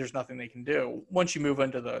there's nothing they can do. Once you move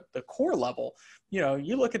into the corps level, you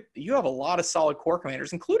have a lot of solid corps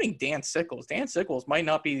commanders, including Dan Sickles. Dan Sickles might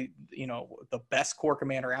not be, the best corps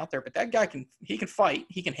commander out there, but that guy can fight.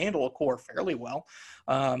 He can handle a corps fairly well.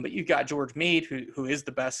 But you've got George Meade, who is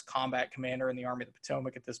the best combat commander in the Army of the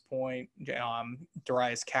Potomac at this point,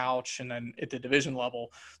 Darius Couch, and then at the division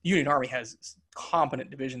level, the Union Army has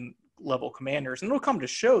competent division level commanders, and it'll come to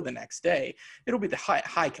show the next day. It'll be the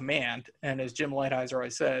high command, and as Jim Lighthizer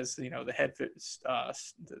always says, the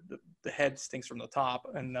head stinks from the top,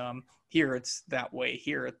 and here it's that way.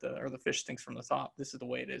 Here the fish stinks from the top. This is the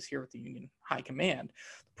way it is here at the Union high command.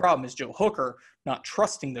 The problem is Joe Hooker not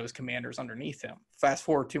trusting those commanders underneath him. Fast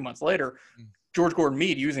forward 2 months later, George Gordon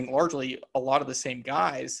Meade, using largely a lot of the same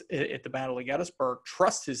guys at the Battle of Gettysburg,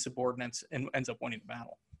 trusts his subordinates and ends up winning the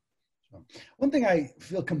battle. One thing I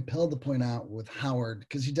feel compelled to point out with Howard,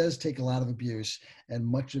 because he does take a lot of abuse, and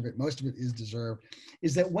most of it is deserved,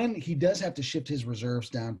 is that when he does have to shift his reserves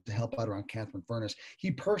down to help out around Catherine Furnace,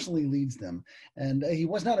 he personally leads them. And he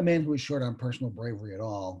was not a man who was short on personal bravery at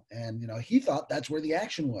all. And, he thought that's where the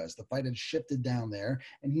action was. The fight had shifted down there,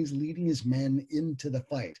 and he's leading his men into the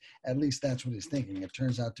fight. At least that's what he's thinking. It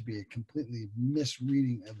turns out to be a completely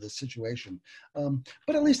misreading of the situation.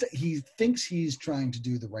 But at least he thinks he's trying to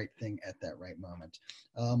do the right thing at that right moment.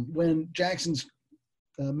 When Jackson's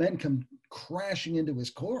men come crashing into his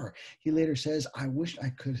corps, he later says, "I wish I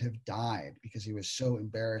could have died," because he was so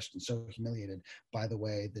embarrassed and so humiliated by the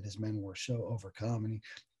way that his men were so overcome. And he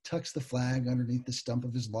tucks the flag underneath the stump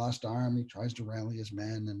of his lost arm. He tries to rally his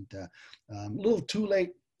men, and a little too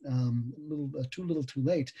late. Too little too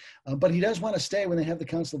late, but he does want to stay when they have the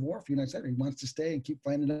Council of War a few nights later. He wants to stay and keep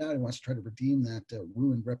fighting it out. He wants to try to redeem that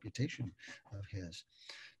ruined reputation of his.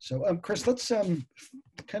 So, Kris, let's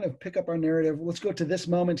kind of pick up our narrative. Let's go to this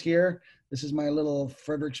moment here. This is my little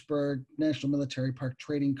Fredericksburg National Military Park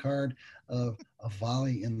trading card of a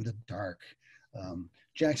volley in the dark.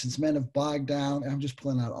 Jackson's men have bogged down. I'm just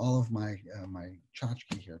pulling out all of my my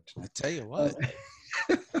tchotchke here tonight. I tell you what.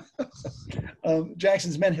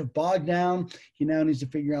 Jackson's men have bogged down. He now needs to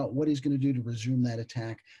figure out what he's going to do to resume that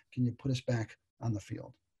attack. Can you put us back on the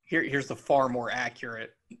field? Here's the far more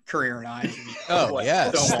accurate Courier and Ives. Oh,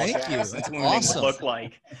 yes. Thank you. That's what awesome. They look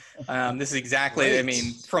like. This is exactly, great. I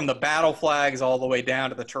mean, from the battle flags all the way down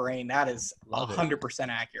to the terrain, that is 100%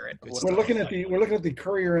 accurate. We're looking at the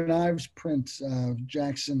Courier and Ives print of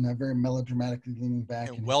Jackson very melodramatically leaning back.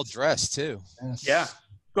 And well dressed too. Yes. Yeah.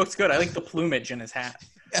 Looks good. I like the plumage in his hat.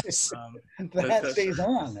 Yes. The hat stays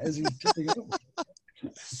on as he's tipping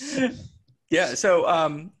over. Yeah.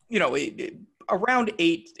 So, around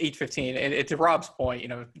 8:15, and to Rob's point,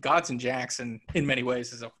 Gods and Jackson in many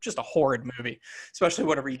ways is just a horrid movie, especially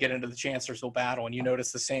whenever you get into the Chancellorsville battle and you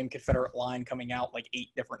notice the same Confederate line coming out like 8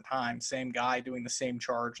 different times, same guy doing the same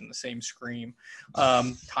charge and the same scream,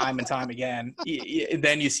 time and time again.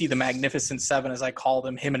 Then you see the Magnificent Seven, as I call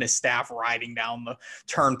them, him and his staff riding down the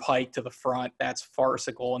turnpike to the front. That's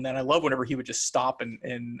farcical. And then I love whenever he would just stop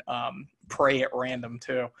and pray at random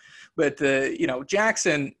too. But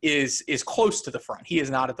Jackson is close to the front. He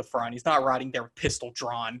is not at the front. He's not riding there with pistol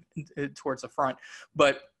drawn towards the front.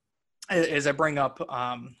 But as I bring up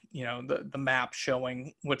the map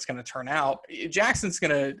showing what's going to turn out, Jackson's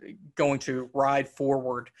going to ride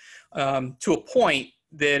forward to a point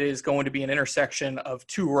that is going to be an intersection of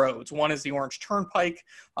 2 roads. One is the Orange Turnpike,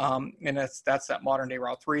 and that's that modern day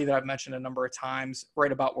Route 3 that I've mentioned a number of times,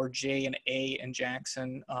 right about where J and A and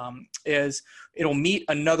Jackson is. It'll meet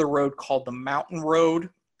another road called the Mountain Road,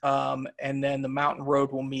 and then the Mountain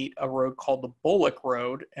Road will meet a road called the Bullock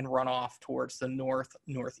Road and run off towards the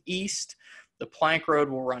northeast. The Plank Road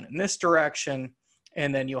will run in this direction,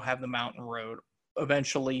 and then you'll have the Mountain Road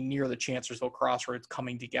eventually near the Chancellorsville Crossroads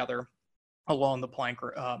coming together along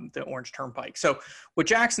the Orange Turnpike. So what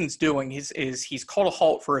Jackson's doing is he's called a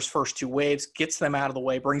halt for his first 2 waves, gets them out of the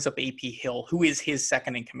way, brings up AP Hill, who is his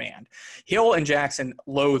second in command. Hill and Jackson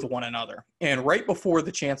loathe one another. And right before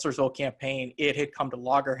the Chancellorsville campaign, it had come to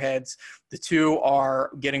loggerheads. The two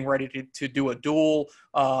are getting ready to do a duel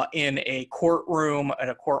in a courtroom at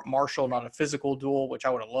a court martial, not a physical duel, which I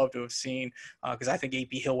would have loved to have seen because I think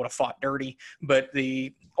AP Hill would have fought dirty. But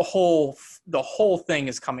the whole thing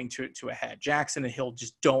is coming to a head. Jackson and Hill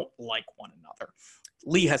just don't like one another.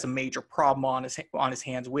 Lee has a major problem on his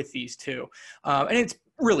hands with these two, and it's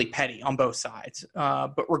really petty on both sides.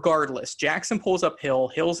 But regardless, Jackson pulls up Hill.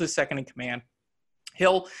 Hill's his second in command.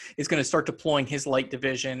 Hill is going to start deploying his light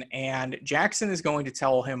division, and Jackson is going to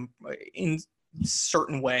tell him in a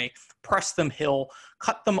certain way, press them, Hill,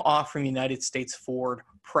 cut them off from United States Ford,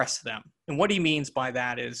 press them. And what he means by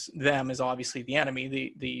that is them is obviously the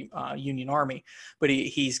enemy, the Union Army, but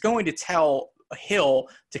he's going to tell Hill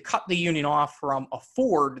to cut the Union off from a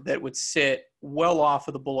ford that would sit well off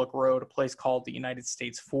of the Bullock Road, a place called the United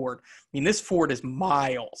States Ford. I mean, this ford is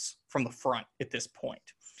miles from the front at this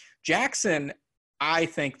point. Jackson, I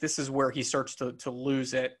think this is where he starts to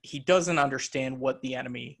lose it. He doesn't understand what the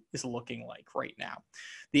enemy is looking like right now.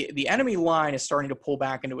 The enemy line is starting to pull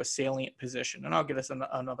back into a salient position, and I'll get us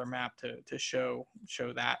another map to show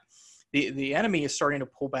that. The enemy is starting to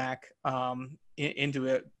pull back into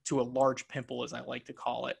a large pimple, as I like to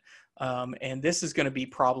call it, and this is going to be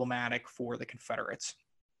problematic for the Confederates.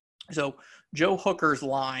 So Joe Hooker's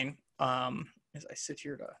line, as I sit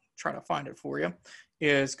here to try to find it for you,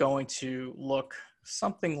 is going to look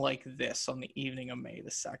something like this on the evening of May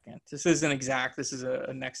the 2nd. This isn't exact. This is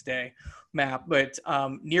a next day map, but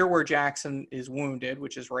near where Jackson is wounded,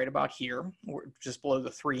 which is right about here, just below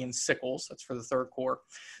the 3 in Sickles, that's for the 3rd Corps.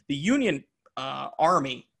 The Union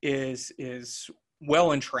Army is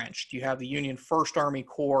well entrenched. You have the Union 1st Army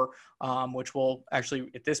Corps, which will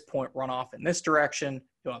actually at this point run off in this direction.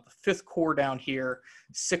 You'll have the 5th Corps down here,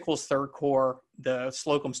 Sickles' 3rd Corps, the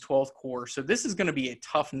Slocum's 12th Corps. So this is going to be a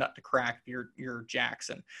tough nut to crack if you're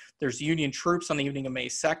Jackson. There's Union troops on the evening of May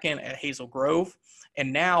 2nd at Hazel Grove.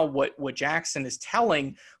 And now what Jackson is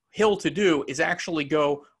telling Hill to do is actually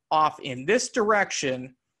go off in this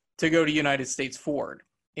direction to go to United States Ford.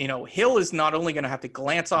 Hill is not only going to have to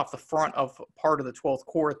glance off the front of part of the 12th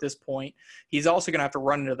Corps at this point, he's also going to have to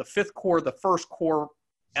run into the 5th Corps, the 1st Corps,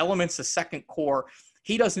 elements of 2nd Corps.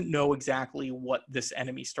 He doesn't know exactly what this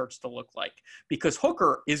enemy starts to look like because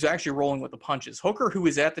Hooker is actually rolling with the punches. Hooker, who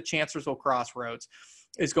is at the Chancellorsville Crossroads,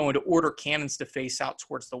 is going to order cannons to face out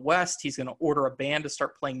towards the west. He's going to order a band to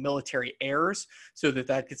start playing military airs so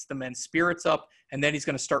that gets the men's spirits up. And then he's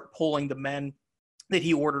going to start pulling the men that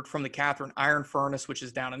he ordered from the Catherine Iron Furnace, which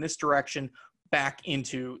is down in this direction, back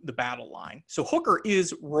into the battle line. So Hooker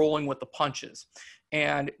is rolling with the punches.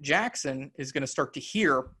 And Jackson is going to start to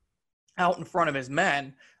hear out in front of his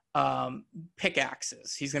men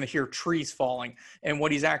pickaxes. He's going to hear trees falling. And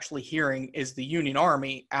what he's actually hearing is the Union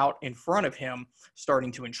Army out in front of him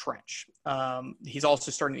starting to entrench. He's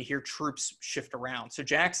also starting to hear troops shift around. So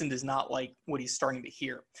Jackson does not like what he's starting to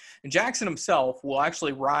hear. And Jackson himself will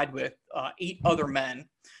actually ride with 8 other men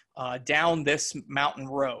down this mountain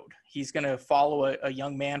road. He's going to follow a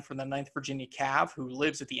young man from the 9th Virginia Cav who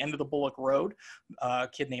lives at the end of the Bullock Road, a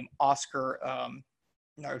kid named Oscar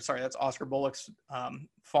no, sorry, that's Oscar Bullock's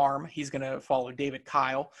farm. He's going to follow David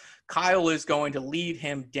Kyle. Kyle is going to lead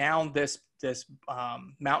him down this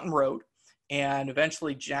mountain road. And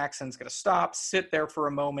eventually Jackson's going to stop, sit there for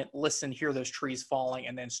a moment, listen, hear those trees falling,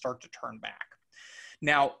 and then start to turn back.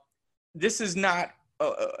 Now, this is not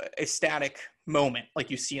a static moment like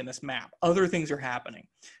you see in this map. Other things are happening.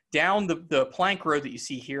 Down the plank road that you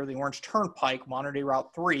see here, the Orange Turnpike, modern day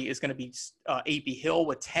Route 3, is going to be A.P. Hill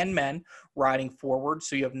with 10 men riding forward.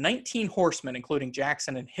 So you have 19 horsemen, including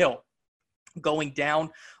Jackson and Hill, going down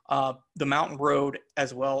the mountain road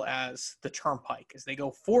as well as the turnpike. As they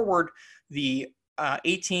go forward, the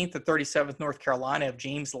 18th and 37th North Carolina of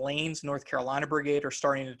James Lane's North Carolina Brigade are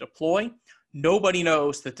starting to deploy. Nobody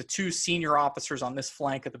knows that the two senior officers on this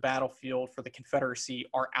flank of the battlefield for the Confederacy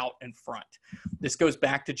are out in front. This goes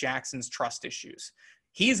back to Jackson's trust issues.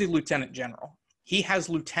 He is a lieutenant general. He has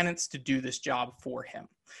lieutenants to do this job for him.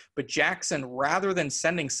 But Jackson, rather than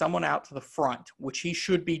sending someone out to the front, which he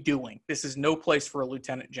should be doing, this is no place for a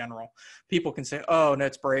lieutenant general. People can say, oh, no,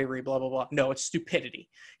 it's bravery, blah, blah, blah. No, it's stupidity.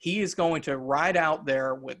 He is going to ride out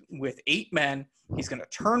there with 8 men. He's going to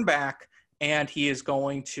turn back, and he is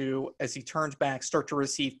going to, as he turns back, start to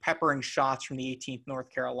receive peppering shots from the 18th North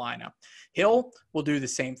Carolina. Hill will do the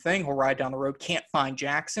same thing. He'll ride down the road, can't find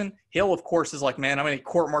Jackson. Hill, of course, is like, man, I'm going to get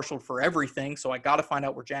court-martialed for everything, so I got to find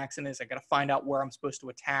out where Jackson is. I got to find out where I'm supposed to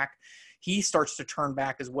attack. He starts to turn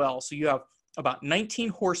back as well. So you have about 19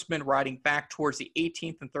 horsemen riding back towards the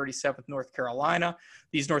 18th and 37th North Carolina.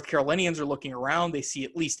 These North Carolinians are looking around. They see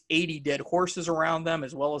at least 80 dead horses around them,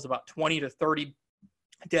 as well as about 20 to 30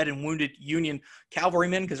 dead and wounded Union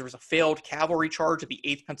cavalrymen, because there was a failed cavalry charge at the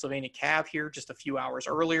 8th Pennsylvania Cav here just a few hours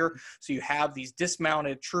earlier. So you have these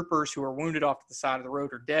dismounted troopers who are wounded off to the side of the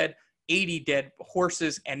road or dead, 80 dead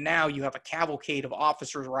horses, and now you have a cavalcade of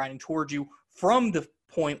officers riding towards you from the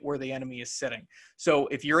point where the enemy is sitting. So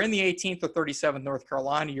if you're in the 18th or 37th North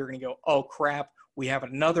Carolina, you're going to go, oh crap, we have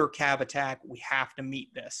another cav attack. We have to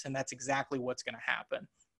meet this. And that's exactly what's going to happen.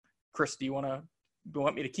 Kris, do you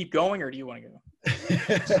want me to keep going, or do you want to go?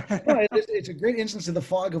 No, it's a great instance of the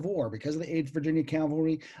fog of war because of the 8th Virginia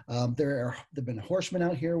Cavalry. There have been horsemen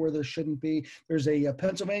out here where there shouldn't be. There's a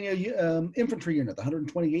Pennsylvania infantry unit, the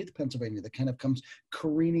 128th Pennsylvania, that kind of comes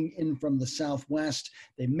careening in from the southwest.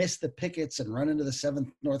 They miss the pickets and run into the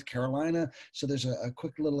 7th North Carolina. So there's a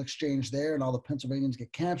quick little exchange there, and all the Pennsylvanians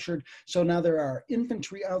get captured. So now there are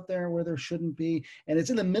infantry out there where there shouldn't be. And it's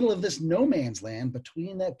in the middle of this no man's land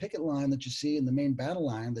between that picket line that you see in the main battle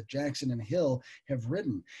line that Jackson and Hill have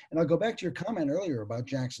ridden. And I'll go back to your comment earlier about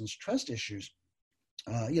Jackson's trust issues.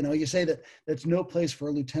 You say that that's no place for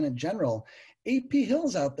a lieutenant general. A.P.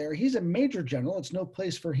 Hill's out there. He's a major general. It's no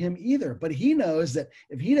place for him either. But he knows that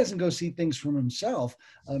if he doesn't go see things from himself,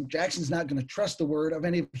 Jackson's not going to trust the word of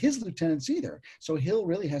any of his lieutenants either. So Hill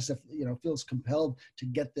really has to, feels compelled to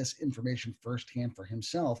get this information firsthand for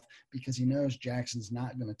himself because he knows Jackson's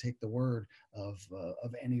not going to take the word of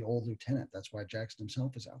any old lieutenant. That's why Jackson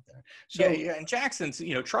himself is out there. So yeah, and Jackson's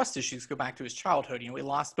trust issues go back to his childhood. He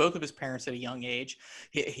lost both of his parents at a young age.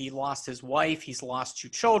 He lost his wife. He's lost 2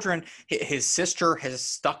 children. His sister has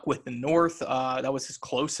stuck with the North. That was his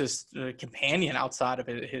closest companion outside of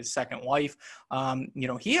his second wife.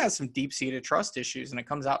 He has some deep-seated trust issues, and it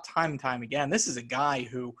comes out time and time again. This is a guy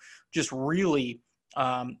who just really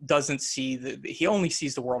doesn't see he only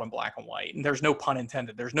sees the world in black and white, and there's no pun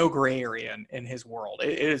intended. There's no gray area in his world.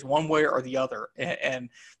 It is one way or the other. And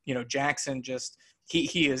Jackson just,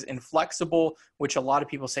 he is inflexible, which a lot of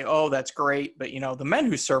people say, oh, that's great. But, the men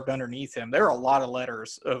who served underneath him, there are a lot of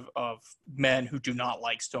letters of men who do not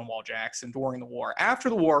like Stonewall Jackson during the war. After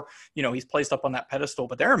the war, he's placed up on that pedestal.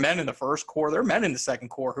 But there are men in the First Corps, there are men in the Second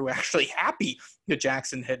Corps who are actually happy that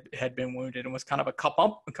Jackson had been wounded and was kind of a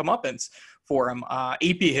comeuppance for him.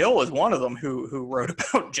 A.P. Hill is one of them who wrote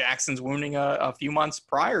about Jackson's wounding a few months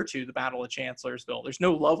prior to the Battle of Chancellorsville. There's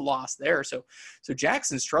no love lost there. So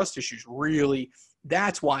Jackson's trust issues really,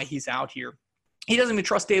 that's why he's out here. He doesn't even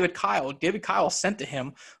trust David Kyle. David Kyle sent to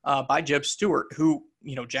him by Jeb Stuart, who,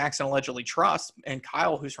 Jackson allegedly trusts, and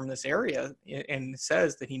Kyle, who's from this area and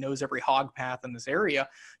says that he knows every hog path in this area.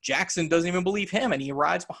 Jackson doesn't even believe him, and he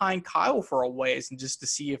rides behind Kyle for a ways and just to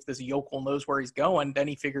see if this yokel knows where he's going. Then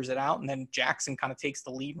he figures it out, and then Jackson kind of takes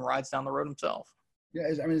the lead and rides down the road himself. Yeah,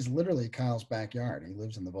 it's literally Kyle's backyard. He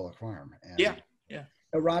lives in the Bullock farm. And, yeah.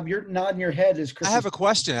 Rob, you're nodding your head as Kris. I have a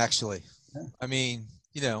question, actually. Yeah. I mean,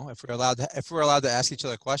 if we're allowed to ask each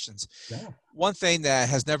other questions. Yeah. One thing that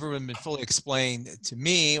has never been fully explained to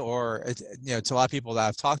me or, to a lot of people that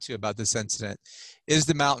I've talked to about this incident is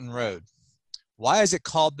the mountain road. Why is it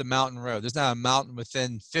called the mountain road? There's not a mountain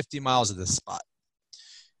within 50 miles of this spot.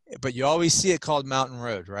 but you always see it called Mountain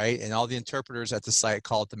Road, right? And all the interpreters at the site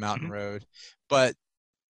call it the Mountain Mm-hmm. Road. But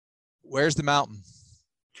where's the mountain?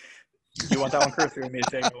 You want that one, Kris, or you want me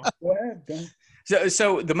to take it? Go ahead. Go ahead.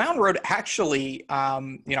 So the Mountain Road actually,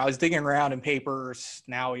 I was digging around in papers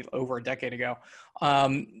now over a decade ago,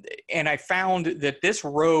 and I found that this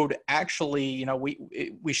road actually,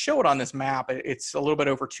 we show it on this map. It's a little bit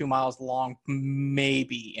over 2 miles long,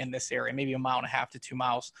 maybe in this area, maybe 1.5 miles to 2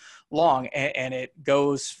 miles long, and it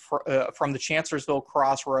goes from the Chancellorsville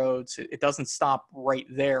Crossroads. It doesn't stop right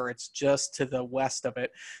there. It's just to the west of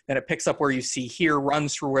it. Then it picks up where you see here,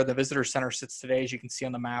 runs through where the visitor center sits today, as you can see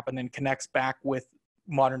on the map, and then connects back with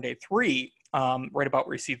modern day 3, right about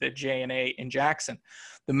where you see the J and A in Jackson.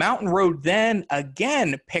 The Mountain Road then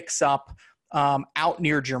again picks up out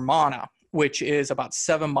near Germanna, which is about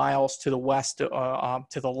 7 miles to the west, to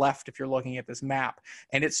the left if you're looking at this map,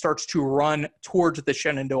 and it starts to run towards the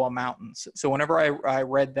Shenandoah Mountains. So whenever I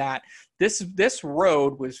read that, this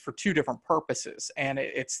road was for 2 different purposes, and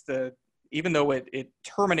even though it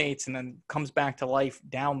terminates and then comes back to life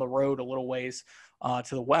down the road a little ways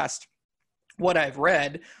to the west, what I've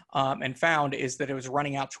read and found is that it was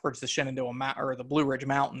running out towards the Shenandoah or the Blue Ridge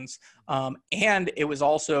Mountains, and it was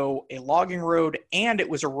also a logging road, and it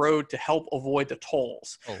was a road to help avoid the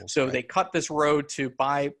tolls. So right. They cut this road to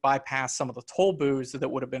bypass some of the toll booths that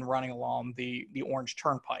would have been running along the Orange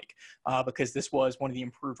Turnpike, because this was one of the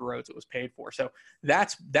improved roads it was paid for. So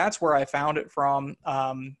that's where I found it from,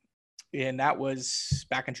 and that was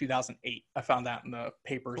back in 2008. I found that in the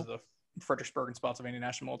papers of the Fredericksburg and Spotsylvania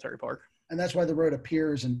National Military Park. And that's why the road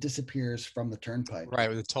appears and disappears from the turnpike. Right,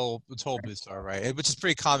 where the toll booths are, right? Which is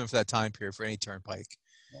pretty common for that time period for any turnpike.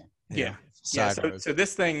 Yeah. So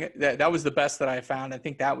this thing, that was the best that I found. I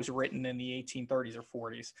think that was written in the 1830s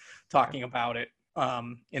or 40s, talking about it.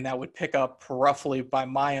 And that would pick up roughly, by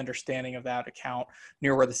my understanding of that account,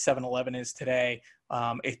 near where the 7-Eleven is today.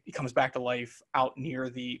 It comes back to life out near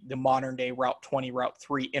the modern day Route 20, Route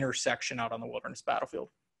 3 intersection out on the Wilderness Battlefield.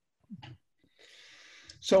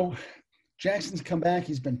 So Jackson's come back.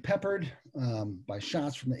 He's been peppered by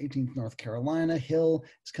shots from the 18th North Carolina. Hill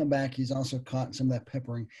has come back. He's also caught in some of that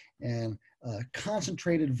peppering, and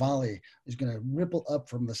concentrated volley is going to ripple up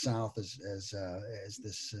from the south as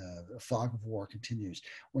this fog of war continues.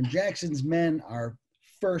 When Jackson's men are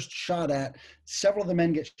first shot at, several of the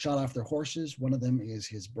men get shot off their horses. One of them is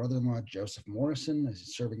his brother-in-law, Joseph Morrison, as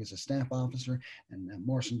he's serving as a staff officer. And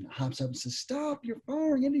Morrison hops up and says, "Stop, you're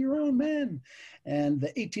firing into your own men." And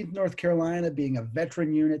the 18th North Carolina, being a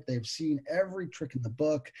veteran unit, they've seen every trick in the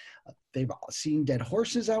book. They've seen dead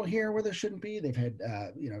horses out here where there shouldn't be. They've had,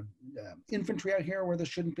 infantry out here where there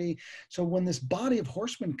shouldn't be. So when this body of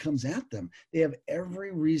horsemen comes at them, they have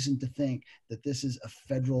every reason to think that this is a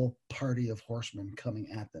federal party of horsemen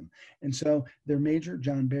coming at them. And so their major,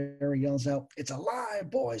 John Barry, yells out, "It's alive,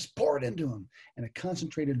 boys, pour it into him." And a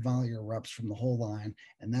concentrated volley erupts from the whole line,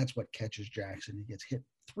 and that's what catches Jackson. He gets hit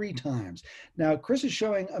 3 times. Now, Kris is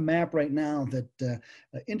showing a map right now that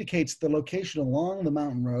indicates the location along the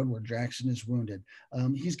mountain road where Jackson is wounded.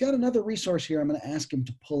 He's got another resource here I'm going to ask him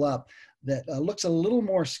to pull up that looks a little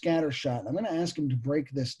more scattershot. I'm going to ask him to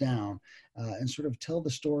break this down and sort of tell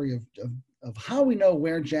the story of how we know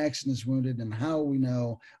where Jackson is wounded and how we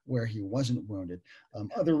know where he wasn't wounded.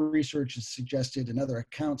 Other research has suggested, and other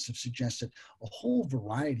accounts have suggested, a whole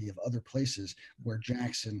variety of other places where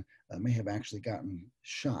Jackson may have actually gotten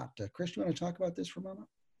shot. Kris, do you want to talk about this for a moment?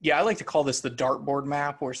 Yeah, I like to call this the dartboard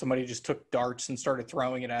map, where somebody just took darts and started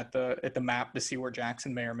throwing it at the map to see where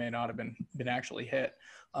Jackson may or may not have been actually hit.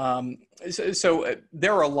 So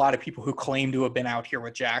there are a lot of people who claim to have been out here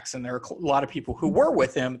with Jackson. There are a lot of people who were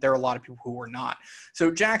with him. There are a lot of people who were not. So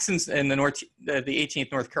Jackson's in the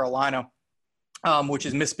 18th North Carolina, which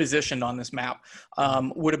is mispositioned on this map,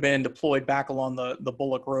 would have been deployed back along the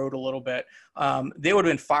Bullock Road a little bit. They would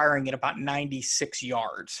have been firing at about 96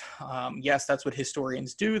 yards. Yes, that's what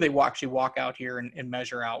historians do. They actually walk out here and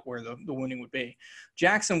measure out where the wounding would be.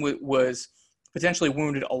 Jackson was potentially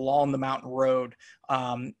wounded along the mountain road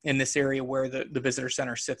in this area where the visitor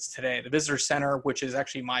center sits today. The visitor center, which is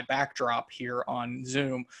actually my backdrop here on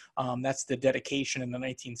Zoom, that's the dedication in the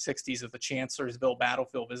 1960s of the Chancellorsville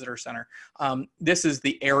Battlefield Visitor Center. This is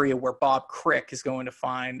the area where Bob Crick is going to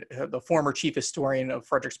find, the former chief historian of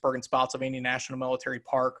Fredericksburg and Spotsylvania National Military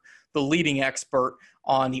Park, the leading expert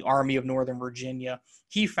on the Army of Northern Virginia.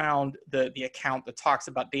 He found the account that talks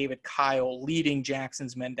about David Kyle leading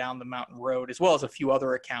Jackson's men down the mountain road, as well as a few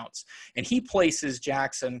other accounts. And he places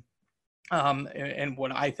Jackson and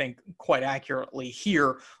what I think quite accurately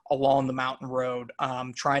here along the mountain road,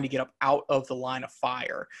 trying to get up out of the line of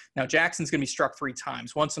fire. Now, Jackson's going to be struck 3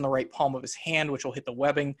 times, once in the right palm of his hand, which will hit the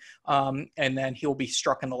webbing, and then he'll be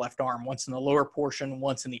struck in the left arm, once in the lower portion,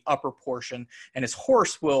 once in the upper portion, and his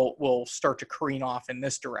horse will start to careen off in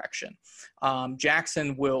this direction.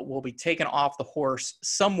 Jackson will be taken off the horse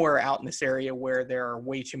somewhere out in this area where there are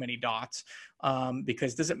way too many dots.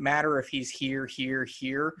 Because does it matter if he's here,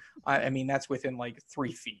 here? I mean, that's within like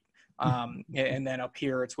 3 feet. And then up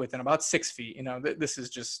here, it's within about 6 feet. You know, this is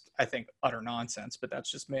just, I think, utter nonsense, but that's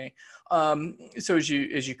just me. So as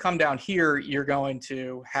you come down here, you're going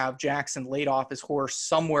to have Jackson laid off his horse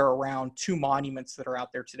somewhere around 2 monuments that are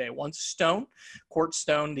out there today. One's stone, quartz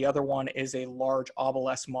stone. The other one is a large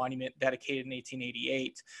obelisk monument dedicated in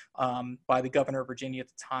 1888 by the governor of Virginia at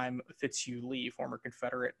the time, Fitzhugh Lee, former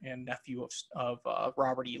Confederate and nephew of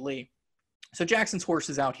Robert E. Lee. So Jackson's horse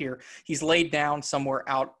is out here. He's laid down somewhere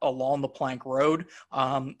out along the plank road,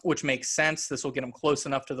 which makes sense. This will get him close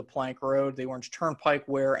enough to the plank road, the Orange Turnpike,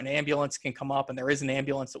 where an ambulance can come up, and there is an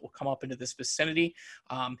ambulance that will come up into this vicinity.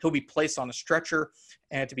 He'll be placed on a stretcher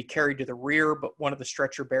and to be carried to the rear, but one of the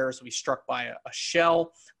stretcher bearers will be struck by a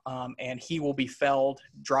shell, and he will be felled,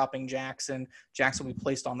 dropping Jackson. Jackson will be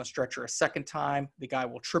placed on the stretcher a second time. The guy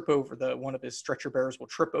will trip over, one of his stretcher bearers will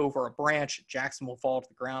trip over a branch. Jackson will fall to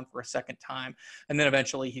the ground for a second time, and then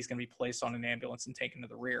eventually he's going to be placed on an ambulance and taken to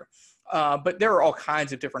the rear. But there are all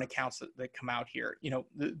kinds of different accounts that come out here. You know,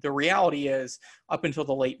 the reality is, up until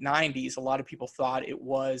the late 90s, a lot of people thought it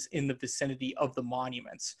was in the vicinity of the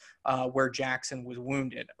monuments where Jackson was wounded.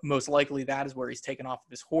 Most likely that is where he's taken off of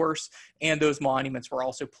his horse, and those monuments were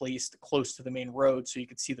also placed close to the main road so you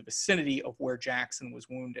could see the vicinity of where Jackson was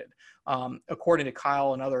wounded. According to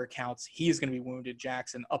Kyle and other accounts, he is going to be wounded,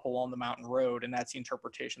 Jackson, up along the mountain road, and that's the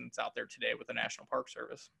interpretation that's out there today with the National Park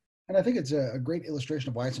Service. And I think it's a great illustration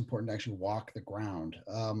of why it's important to actually walk the ground.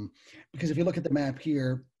 Because if you look at the map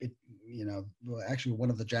here, actually one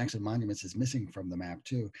of the Jackson monuments is missing from the map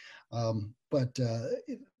too.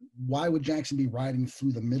 Why would Jackson be riding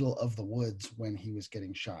through the middle of the woods when he was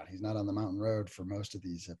getting shot? He's not on the mountain road for most of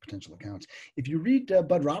these potential accounts. If you read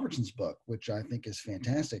Bud Robertson's book, which I think is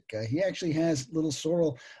fantastic, he actually has little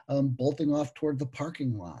Sorrel bolting off toward the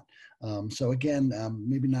parking lot. So again,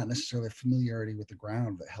 maybe not necessarily a familiarity with the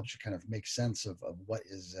ground, but helps you kind of make sense of what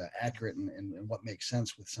is accurate and what makes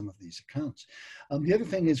sense with some of these accounts. The other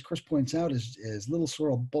thing is, Kris points out, is Little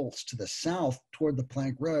Sorrel bolts to the south toward the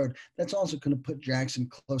plank road. That's also going to put Jackson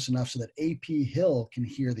close enough so that A.P. Hill can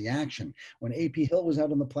hear the action. When A.P. Hill was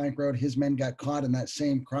out on the plank road, his men got caught in that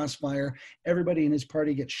same crossfire. Everybody in his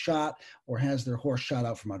party gets shot or has their horse shot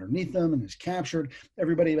out from underneath them and is captured.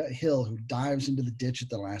 Everybody but Hill, who dives into the ditch at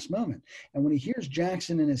the last moment. And when he hears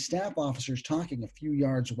Jackson and his staff officers talking a few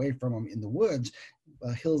yards away from him in the woods,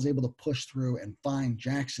 Hill's able to push through and find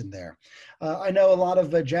Jackson there. I know a lot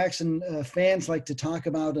of Jackson fans like to talk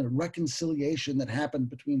about a reconciliation that happened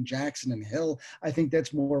between Jackson and Hill. I think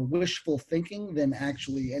that's more wishful thinking than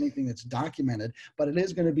actually anything that's documented, but it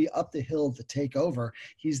is going to be up to Hill to take over.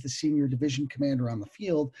 He's the senior division commander on the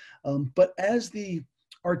field. But as the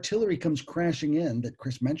artillery comes crashing in that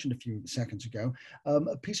Kris mentioned a few seconds ago,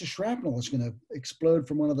 a piece of shrapnel is going to explode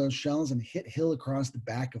from one of those shells and hit Hill across the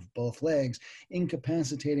back of both legs,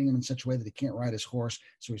 incapacitating him in such a way that he can't ride his horse,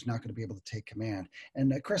 so he's not going to be able to take command.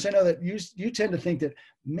 And Kris, I know that you tend to think that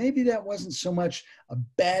maybe that wasn't so much a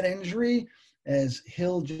bad injury as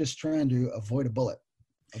Hill just trying to avoid a bullet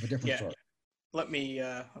of a different sort. Let me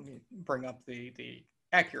bring up the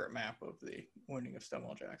accurate map of the wounding of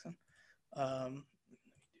Stonewall Jackson.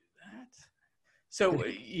 So,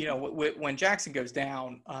 when Jackson goes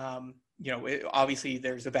down, obviously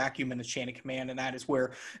there's a vacuum in the chain of command, and that is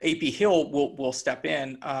where A.P. Hill will step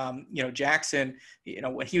in. Jackson,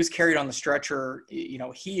 when he was carried on the stretcher,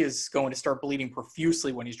 he is going to start bleeding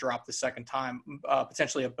profusely when he's dropped the second time.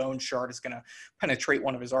 Potentially a bone shard is going to penetrate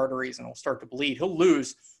one of his arteries and will start to bleed. He'll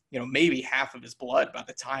lose maybe half of his blood by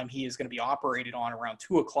the time he is going to be operated on around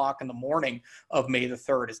 2:00 in the morning of May the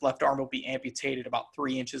 3rd. His left arm will be amputated about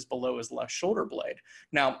 3 inches below his left shoulder blade.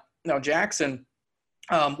 Now Jackson,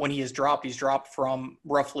 when he is dropped, he's dropped from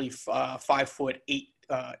roughly 5'8"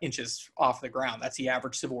 off the ground. That's the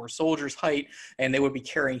average Civil War soldier's height, and they would be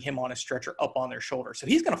carrying him on a stretcher up on their shoulder. So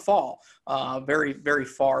he's going to fall very, very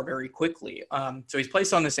far, very quickly. So he's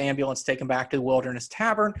placed on this ambulance, taken back to the Wilderness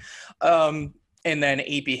Tavern. And then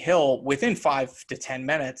A.P. Hill, within 5 to 10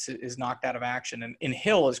 minutes, is knocked out of action. And in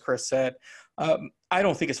Hill, as Kris said, I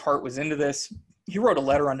don't think his heart was into this. He wrote a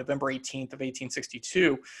letter on November 18th of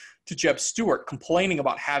 1862 to Jeb Stuart complaining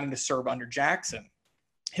about having to serve under Jackson.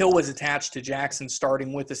 Hill was attached to Jackson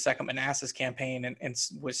starting with the Second Manassas campaign and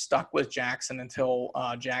was stuck with Jackson until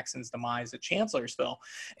Jackson's demise at Chancellorsville.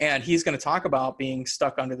 And he's going to talk about being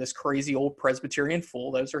stuck under this crazy old Presbyterian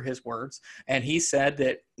fool. Those are his words. And he said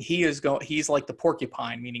that he's like the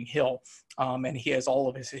porcupine, meaning Hill. And he has all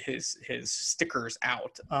of his stickers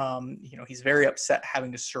out. He's very upset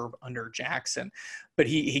having to serve under Jackson. But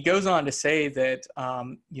he goes on to say that,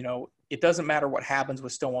 it doesn't matter what happens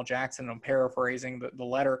with Stonewall Jackson. I'm paraphrasing the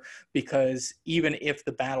letter, because even if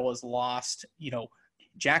the battle is lost,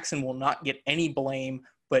 Jackson will not get any blame,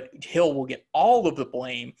 but Hill will get all of the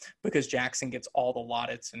blame because Jackson gets all the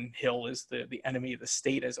laudits and Hill is the enemy of the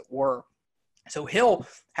state, as it were. So Hill,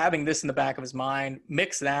 having this in the back of his mind,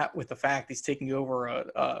 mix that with the fact he's taking over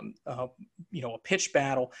a pitched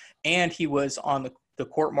battle, and he was on the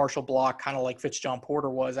court-martial block, kind of like Fitzjohn Porter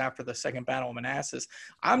was after the Second Battle of Manassas.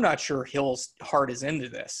 I'm not sure Hill's heart is into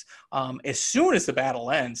this. As soon as the battle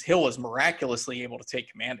ends, Hill is miraculously able to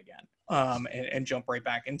take command again and jump right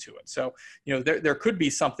back into it. So, there could be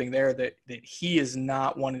something there that he is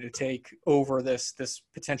not wanting to take over this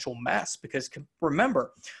potential mess, because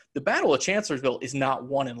remember, the Battle of Chancellorsville is not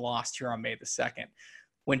won and lost here on May the 2nd.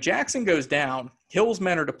 When Jackson goes down, Hill's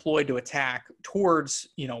men are deployed to attack towards,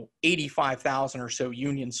 85,000 or so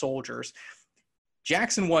Union soldiers.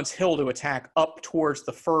 Jackson wants Hill to attack up towards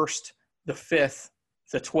the 1st, the 5th,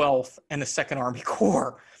 the 12th, and the 2nd Army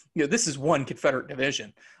Corps. This is one Confederate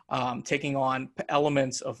division taking on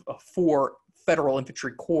elements of 4 Federal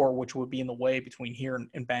Infantry Corps, which would be in the way between here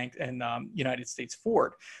and Bank and United States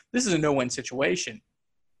Ford. This is a no-win situation.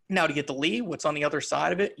 Now, to get to Lee, what's on the other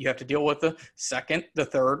side of it? You have to deal with the 2nd, the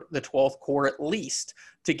 3rd, the 12th Corps at least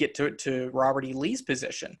to get to Robert E. Lee's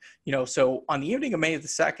position. So on the evening of May the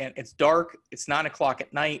 2nd, it's dark. It's 9 o'clock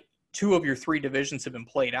at night. 2 of your 3 divisions have been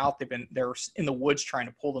played out. They're in the woods trying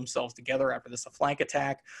to pull themselves together after this flank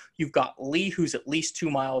attack. You've got Lee, who's at least 2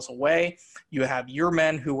 miles away. You have your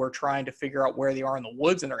men who are trying to figure out where they are in the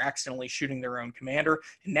woods, and they're accidentally shooting their own commander.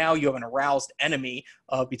 And now you have an aroused enemy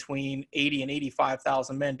of between 80 and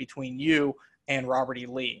 85,000 men between you and Robert E.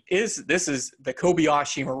 Lee. This is the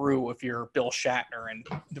Kobayashi Maru if you're Bill Shatner and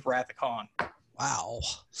the Wrath of Khan. Wow.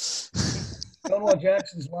 Stonewall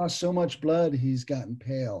Jackson's lost so much blood, he's gotten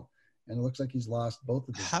pale. And it looks like he's lost both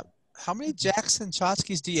of them. How many Jackson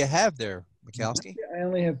Chotskys do you have there, Mikowski? I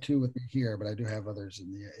only have 2 with me here, but I do have others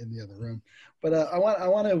in the other room. But I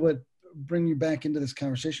want to bring you back into this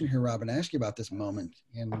conversation here, Rob, and ask you about this moment.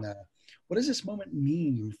 And what does this moment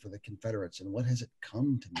mean for the Confederates, and what has it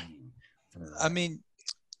come to mean?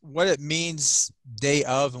 What it means day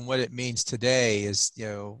of and what it means today is,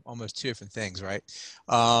 almost 2 different things, right?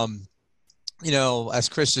 As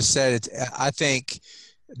Kris just said, I think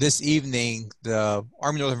this evening, the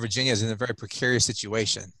Army of Northern Virginia is in a very precarious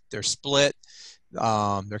situation. They're split.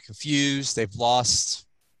 They're confused. They've lost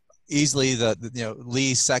easily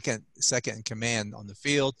Lee's second in command on the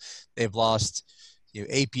field. They've lost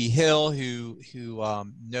A.P. Hill, who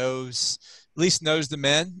knows the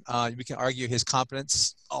men. We can argue his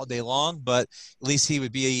competence all day long, but at least he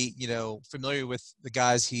would be familiar with the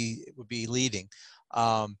guys he would be leading.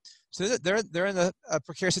 So they're in a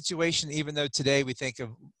precarious situation, even though today we think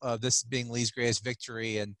of this being Lee's greatest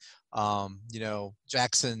victory, and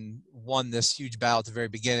Jackson won this huge battle at the very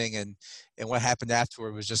beginning, and what happened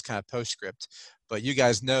afterward was just kind of postscript. But you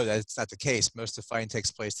guys know that it's not the case. Most of the fighting takes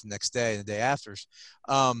place the next day and the day after.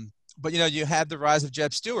 But you have the rise of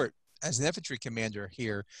Jeb Stuart as an infantry commander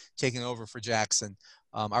here, taking over for Jackson.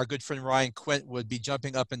 Our good friend Ryan Quint would be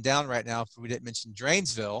jumping up and down right now if we didn't mention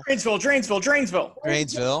Drainesville.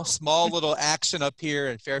 Drainesville, small little action up here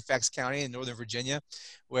in Fairfax County in Northern Virginia,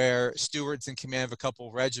 where Stuart's in command of a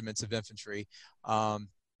couple regiments of infantry. And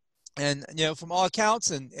from all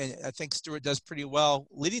accounts, and I think Stuart does pretty well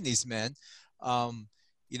leading these men.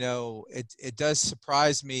 It does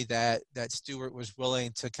surprise me that Stuart was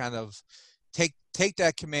willing to kind of take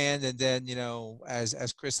that command, and then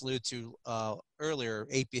as Kris alluded to earlier,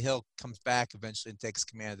 A.P. Hill comes back eventually and takes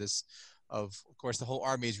command of this. Of course, the whole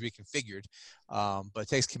army is reconfigured, but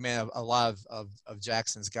takes command of a lot of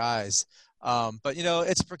Jackson's guys. But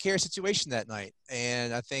it's a precarious situation that night,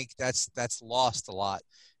 and I think that's lost a lot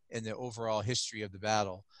in the overall history of the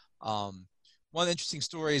battle. One of the interesting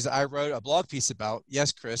stories I wrote a blog piece about,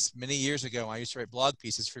 yes, Kris, many years ago, I used to write blog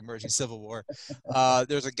pieces for Emerging Civil War.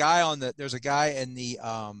 There's a guy in the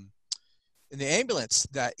ambulance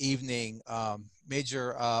that evening,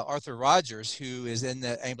 Major Arthur Rogers, who is in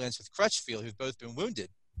the ambulance with Crutchfield, who've both been wounded.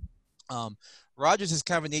 Rogers is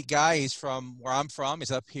kind of a neat guy. He's from where I'm from.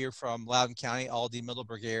 He's up here from Loudoun County, Aldie,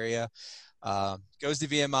 Middleburg area. Goes to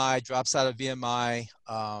VMI, drops out of VMI,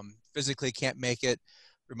 physically can't make it,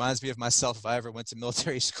 Reminds me of myself if I ever went to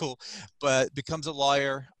military school, but becomes a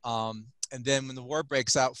lawyer. And then when the war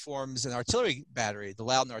breaks out, forms an artillery battery, the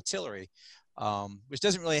Loudon Artillery, which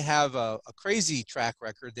doesn't really have a crazy track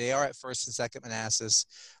record. They are at 1st and 2nd Manassas,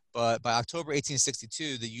 but by October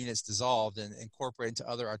 1862, the unit's dissolved and incorporated into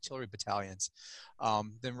other artillery battalions.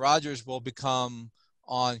 Then Rogers will become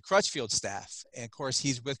on Crutchfield's staff. And of course,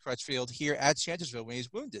 he's with Crutchfield here at Chancellorsville when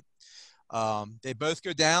he's wounded. They both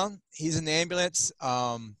go down. He's in the ambulance.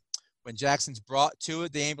 When Jackson's brought to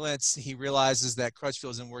the ambulance, he realizes that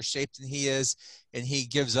Crutchfield's in worse shape than he is, and he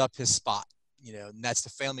gives up his spot. And that's the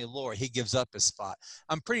family lore. He gives up his spot.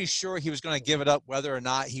 I'm pretty sure he was going to give it up whether or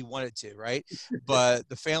not he wanted to, right? But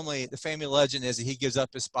the family legend is that he gives up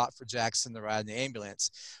his spot for Jackson to ride in the ambulance.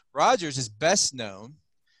 Rogers is best known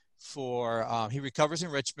for, he recovers in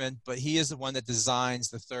Richmond, but he is the one that designs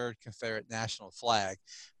the 3rd Confederate national flag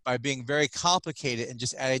by being very complicated and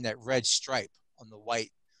just adding that red stripe on the white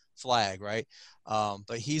flag, right?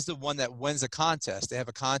 But he's the one that wins a contest. They have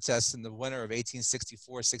a contest in the winter of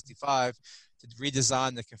 1864-65 to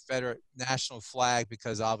redesign the Confederate national flag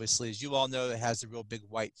because obviously, as you all know, it has a real big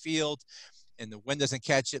white field and the wind doesn't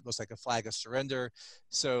catch it. Looks like a flag of surrender.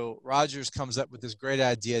 So Rogers comes up with this great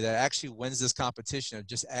idea that actually wins this competition of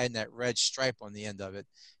just adding that red stripe on the end of it.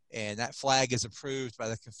 And that flag is approved by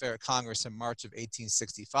the Confederate Congress in March of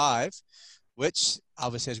 1865, which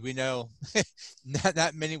obviously, as we know,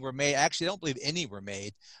 not many were made. Actually, I don't believe any were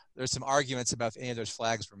made. There's some arguments about if any of those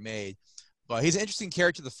flags were made. But he's an interesting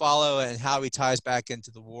character to follow and how he ties back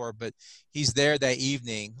into the war. But he's there that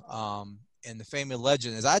evening. And the family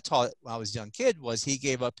legend, as I taught when I was a young kid, was he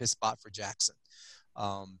gave up his spot for Jackson,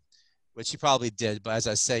 which he probably did. But as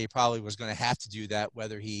I say, he probably was going to have to do that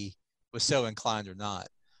whether he was so inclined or not.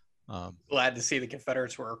 Glad to see the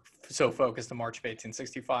Confederates were so focused in March of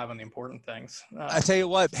 1865 on the important things. I tell you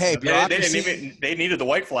what, hey, bureaucracy. They needed the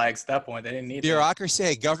white flags at that point. They didn't need bureaucracy.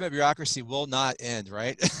 Hey, government bureaucracy will not end,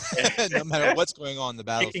 right? No matter what's going on in the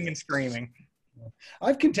battlefield. Kicking and screaming.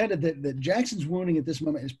 I've contended that Jackson's wounding at this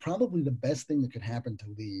moment is probably the best thing that could happen to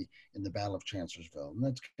Lee in the Battle of Chancellorsville. And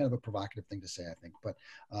that's kind of a provocative thing to say, I think. But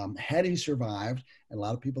had he survived, and a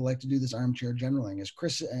lot of people like to do this armchair generaling, as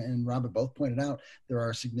Kris and Robert both pointed out, there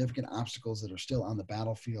are significant obstacles that are still on the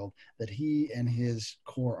battlefield that he and his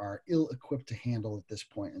corps are ill-equipped to handle at this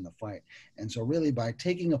point in the fight. And so really by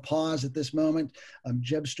taking a pause at this moment,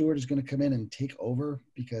 Jeb Stuart is going to come in and take over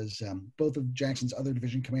because both of Jackson's other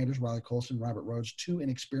division commanders, Riley Colson, Robert Rhodes, too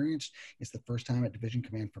inexperienced. It's the first time at division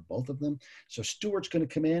command for both of them. So Stuart's going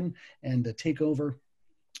to come in and take over.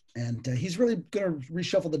 And he's really going to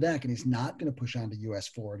reshuffle the deck, and he's not going to push on to U.S.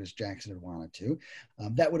 forward as Jackson had wanted to.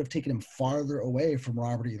 That would have taken him farther away from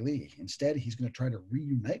Robert E. Lee. Instead, he's going to try to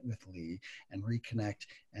reunite with Lee and reconnect,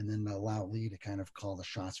 and then allow Lee to kind of call the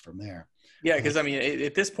shots from there. Yeah, because I mean,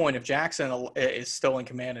 at this point, if Jackson is still in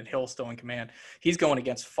command and Hill's still in command, he's going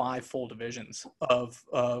against 5 full divisions of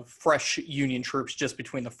fresh Union troops just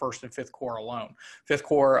between the 1st and 5th Corps alone. 5th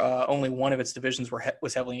Corps, only one of its divisions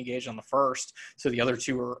was heavily engaged on the 1st, so the other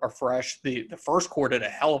 2 are fresh. The 1st Corps did a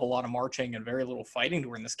hell of a lot of marching and very little fighting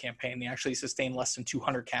during this campaign. They actually sustained less than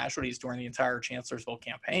 200 casualties during the entire Chancellorsville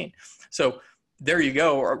campaign. So there you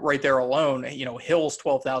go, right there alone. Hill's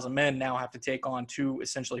 12,000 men now have to take on 2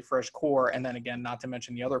 essentially fresh corps, and then again, not to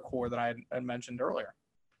mention the other corps that I had mentioned earlier.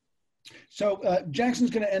 So Jackson's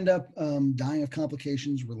going to end up dying of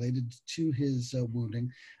complications related to his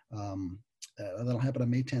wounding. That'll happen on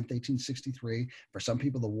May 10th, 1863. For some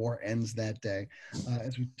people, the war ends that day,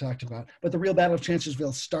 as we talked about. But the real Battle of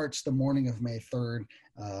Chancellorsville starts the morning of May 3rd,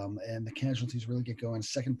 and the casualties really get going.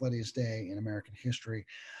 Second bloodiest day in American history.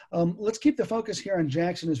 Let's keep the focus here on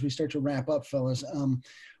Jackson as we start to wrap up, fellas.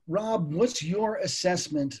 Rob, what's your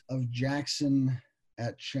assessment of Jackson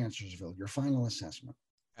at Chancellorsville? Your final assessment.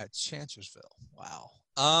 At Chancellorsville, wow.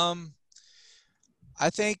 I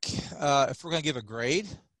think if we're going to give a grade,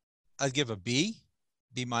 I'd give a B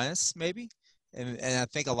minus maybe. And I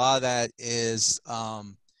think a lot of that is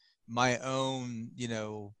my own,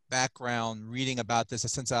 background reading about this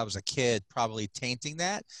since I was a kid, probably tainting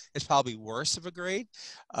that. It's probably worse of a grade.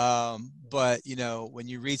 But, when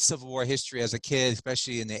you read Civil War history as a kid,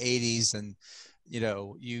 especially in the 80s, and,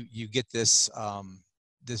 you get this,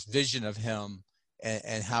 this vision of him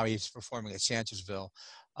and how he's performing at Chancellorsville.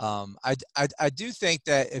 I do think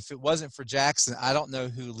that if it wasn't for Jackson, I don't know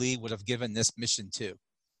who Lee would have given this mission to,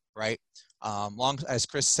 right? As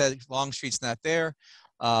Kris said, Longstreet's not there.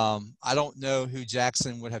 I don't know who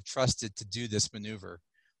Jackson would have trusted to do this maneuver,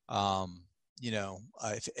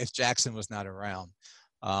 if Jackson was not around.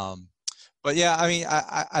 But yeah, I mean,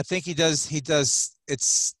 I think he does.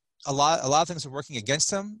 It's a lot of things are working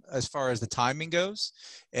against him as far as the timing goes,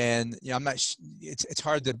 and I'm not. It's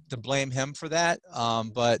hard to blame him for that.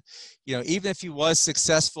 But even if he was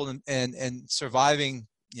successful in surviving,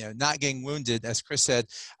 not getting wounded, as Kris said,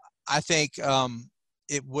 I think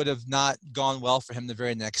it would have not gone well for him the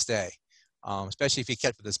very next day, especially if he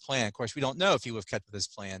kept with his plan. Of course, we don't know if he would have kept with his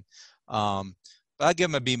plan, but I'd give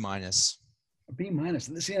him a B-. A B-.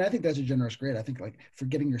 See, and I think that's a generous grade. I think like for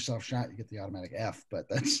getting yourself shot, you get the automatic F, but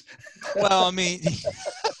that's. Well, I mean,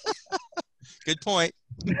 good point.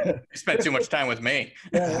 You spent too much time with me.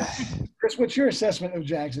 Kris, what's your assessment of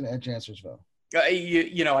Jackson at Chancellorsville?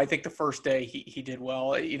 I think the first day he did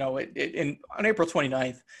well. On April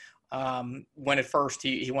 29th, when at first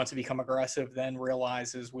he wants to become aggressive, then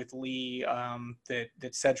realizes with Lee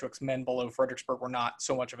that Sedgwick's men below Fredericksburg were not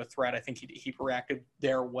so much of a threat. I think he reacted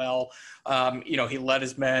there well. He led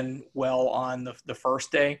his men well on the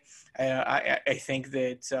first day. I think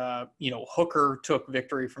that Hooker took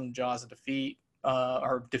victory from the jaws of defeat.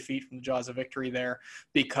 Or defeat from the jaws of victory there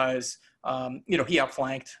because he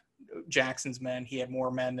outflanked Jackson's men. He had more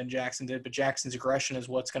men than Jackson did, but Jackson's aggression is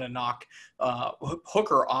what's going to knock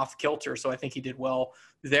Hooker off kilter. So I think he did well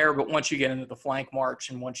there. But once you get into the flank march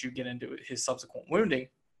and once you get into his subsequent wounding,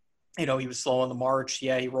 he was slow on the march.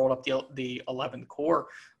 Yeah, he rolled up the 11th Corps.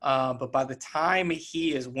 But by the time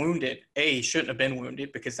he is wounded, he shouldn't have been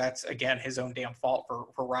wounded because that's, again, his own damn fault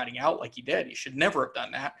for riding out like he did. He should never have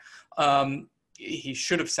done that. He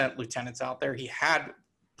should have sent lieutenants out there. He had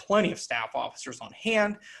plenty of staff officers on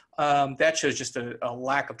hand. That shows just a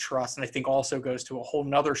lack of trust. And I think also goes to a whole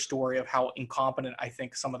nother story of how incompetent I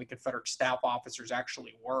think some of the Confederate staff officers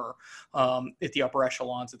actually were at the upper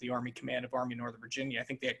echelons of the Army Command of Army Northern Virginia. I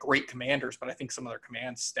think they had great commanders, but I think some of their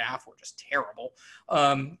command staff were just terrible.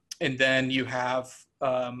 And then you have,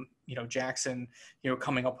 Jackson,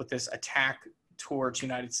 coming up with this attack towards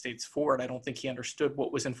United States Ford. I don't think he understood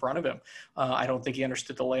what was in front of him. I don't think he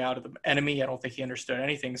understood the layout of the enemy. I don't think he understood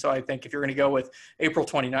anything. So I think if you're going to go with April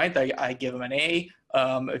 29th, I give him an A.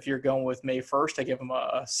 If you're going with May 1st, I give him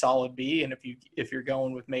a solid B. And if you're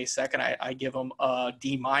going with May 2nd, I give him a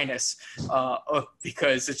D-,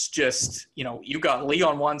 because it's just, you've got Lee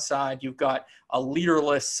on one side, you've got a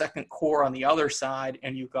leaderless Second Corps on the other side,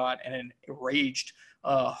 and you've got an enraged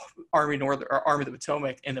Army of the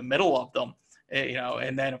Potomac in the middle of them.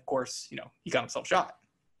 And then of course, he got himself shot.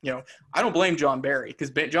 I don't blame John Barry because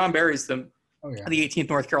John Barry's the 18th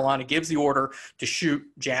North Carolina gives the order to shoot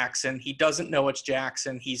Jackson. He doesn't know it's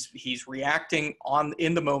Jackson. He's reacting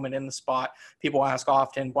in the moment, in the spot. People ask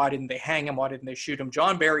often, why didn't they hang him? Why didn't they shoot him?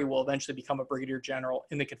 John Barry will eventually become a brigadier general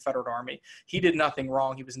in the Confederate Army. He did nothing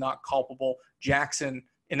wrong. He was not culpable. Jackson,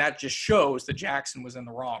 and that just shows that Jackson was in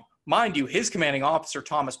the wrong. Mind you, his commanding officer,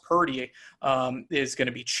 Thomas Purdy, is going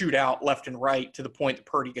to be chewed out left and right to the point that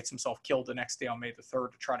Purdy gets himself killed the next day on May the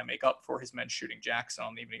 3rd to try to make up for his men shooting Jackson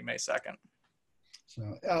on the evening of May 2nd.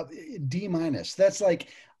 So D-. That's like,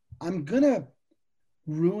 I'm going to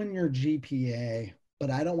ruin your GPA,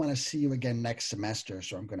 but I don't want to see you again next semester,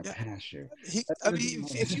 so I'm going to pass you.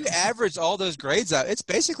 If you average all those grades out, it's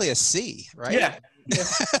basically a C, right? Yeah.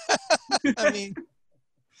 I mean,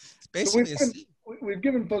 it's basically a C. We've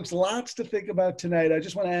given folks lots to think about tonight. I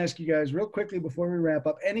just want to ask you guys real quickly before we wrap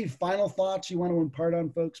up, any final thoughts you want to impart on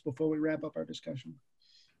folks before we wrap up our discussion?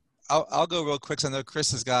 I'll go real quick. I know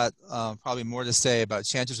Kris has got probably more to say about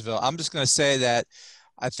Chancellorsville. I'm just going to say that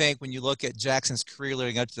I think when you look at Jackson's career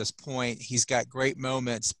leading up to this point, he's got great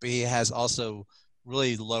moments, but he has also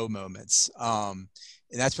really low moments. And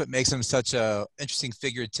that's what makes him such a interesting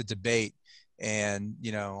figure to debate. And,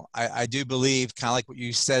 I do believe, kind of like what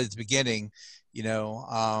you said at the beginning,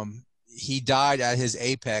 he died at his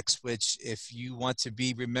apex, which if you want to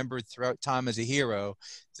be remembered throughout time as a hero,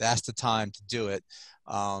 that's the time to do it.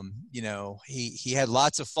 He had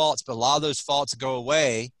lots of faults, but a lot of those faults go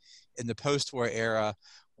away in the post-war era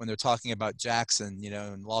when they're talking about Jackson,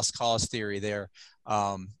 and lost cause theory there.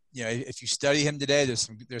 If you study him today,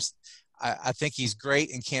 I think he's great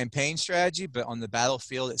in campaign strategy, but on the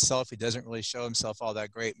battlefield itself, he doesn't really show himself all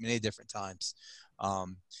that great many different times.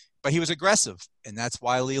 But he was aggressive, and that's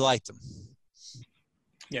why Lee liked him.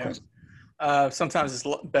 Yeah. Sometimes it's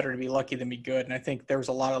better to be lucky than be good. And I think there was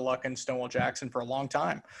a lot of luck in Stonewall Jackson for a long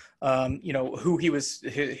time. Who he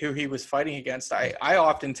was fighting against. I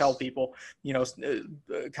often tell people,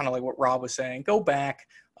 kind of like what Rob was saying, go back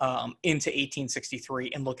into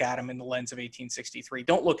 1863 and look at him in the lens of 1863.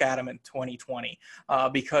 Don't look at him in 2020,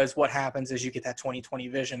 because what happens is you get that 2020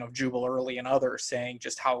 vision of Jubal Early and others saying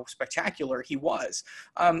just how spectacular he was.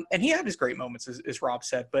 And he had his great moments, as Rob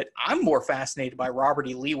said, but I'm more fascinated by Robert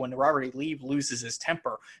E. Lee. When Robert E. Lee loses his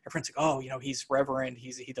temper, everyone's like, oh, he's reverent,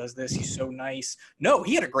 he does this, he's so nice. No,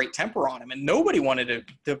 he had a great temper on him, and nobody wanted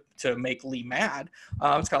to make Lee mad.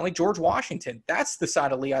 It's kind of like George Washington. That's the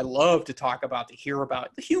side of Lee I love to talk about, to hear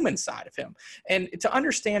about the human side of him. And to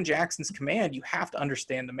understand Jackson's command, you have to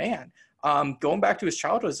understand the man. Going back to his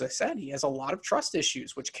childhood, as I said, he has a lot of trust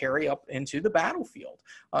issues, which carry up into the battlefield.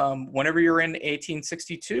 Whenever you're in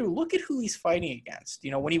 1862, look at who he's fighting against.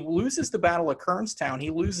 When he loses the Battle of Kernstown,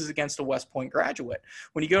 he loses against a West Point graduate.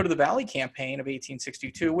 When you go to the Valley Campaign of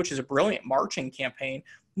 1862, which is a brilliant marching campaign,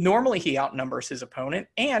 normally he outnumbers his opponent,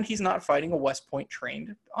 and he's not fighting a West Point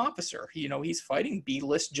trained officer. He's fighting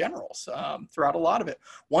B-list generals throughout a lot of it.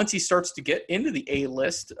 Once he starts to get into the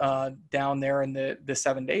A-list down there in the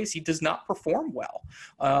 7 days, he does not perform well.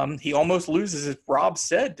 He almost loses, as Rob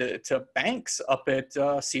said, to Banks up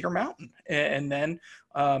at Cedar Mountain, and then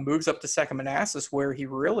moves up to Second Manassas, where he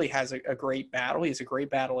really has a great battle. He has a great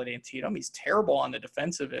battle at Antietam. He's terrible on the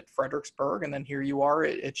defensive at Fredericksburg. And then here you are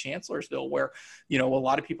at Chancellorsville, where, a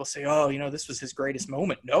lot of people say, oh, this was his greatest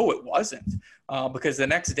moment. No, it wasn't, because the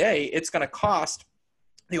next day it's going to cost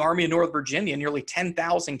the Army of Northern Virginia nearly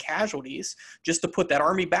 10,000 casualties just to put that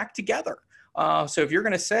army back together. So if you're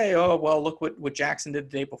going to say, oh, well, look what Jackson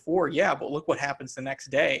did the day before. Yeah, but look what happens the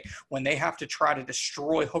next day when they have to try to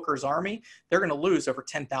destroy Hooker's army. They're going to lose over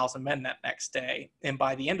 10,000 men that next day. And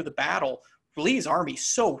by the end of the battle, Lee's army is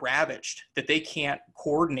so ravaged that they can't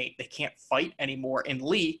coordinate. They can't fight anymore. And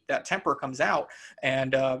Lee, that temper comes out.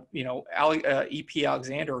 And, E.P.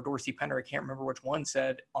 Alexander or Dorsey Pender, I can't remember which one,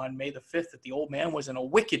 said on May the 5th that the old man was in a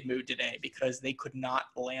wicked mood today because they could not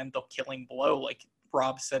land the killing blow like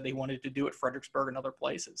Rob said they wanted to do at Fredericksburg and other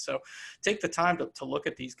places. So take the time to look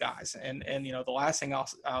at these guys. And the last thing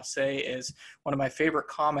I'll say is one of my favorite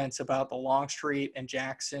comments about the Longstreet and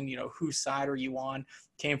Jackson, whose side are you on,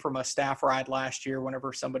 came from a staff ride last year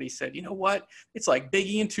whenever somebody said, you know what, it's like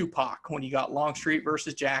Biggie and Tupac when you got Longstreet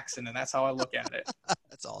versus Jackson. And that's how I look at it.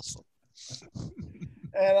 That's awesome.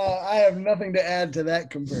 And I have nothing to add to that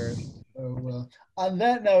comparison. So on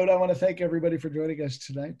that note, I want to thank everybody for joining us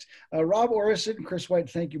tonight. Rob Orrison, Kris White,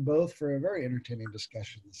 thank you both for a very entertaining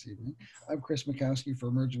discussion this evening. I'm Kris Mikowski for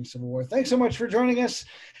Emerging Civil War. Thanks so much for joining us.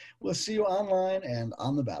 We'll see you online and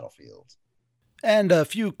on the battlefield. And a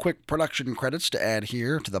few quick production credits to add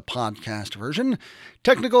here to the podcast version.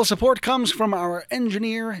 Technical support comes from our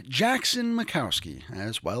engineer, Jackson Mikowski,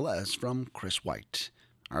 as well as from Kris White.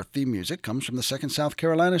 Our theme music comes from the 2nd South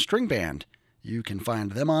Carolina String Band. You can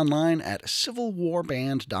find them online at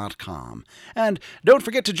civilwarband.com. And don't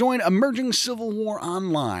forget to join Emerging Civil War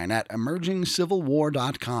online at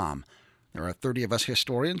emergingcivilwar.com. There are 30 of us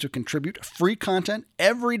historians who contribute free content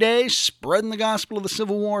every day, spreading the gospel of the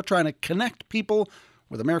Civil War, trying to connect people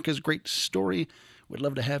with America's great story. We'd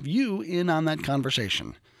love to have you in on that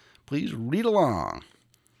conversation. Please read along.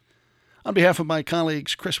 On behalf of my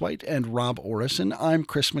colleagues Kris White and Rob Orrison, I'm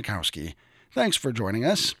Kris Mikowski. Thanks for joining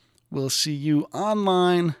us. We'll see you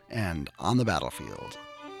online and on the battlefield.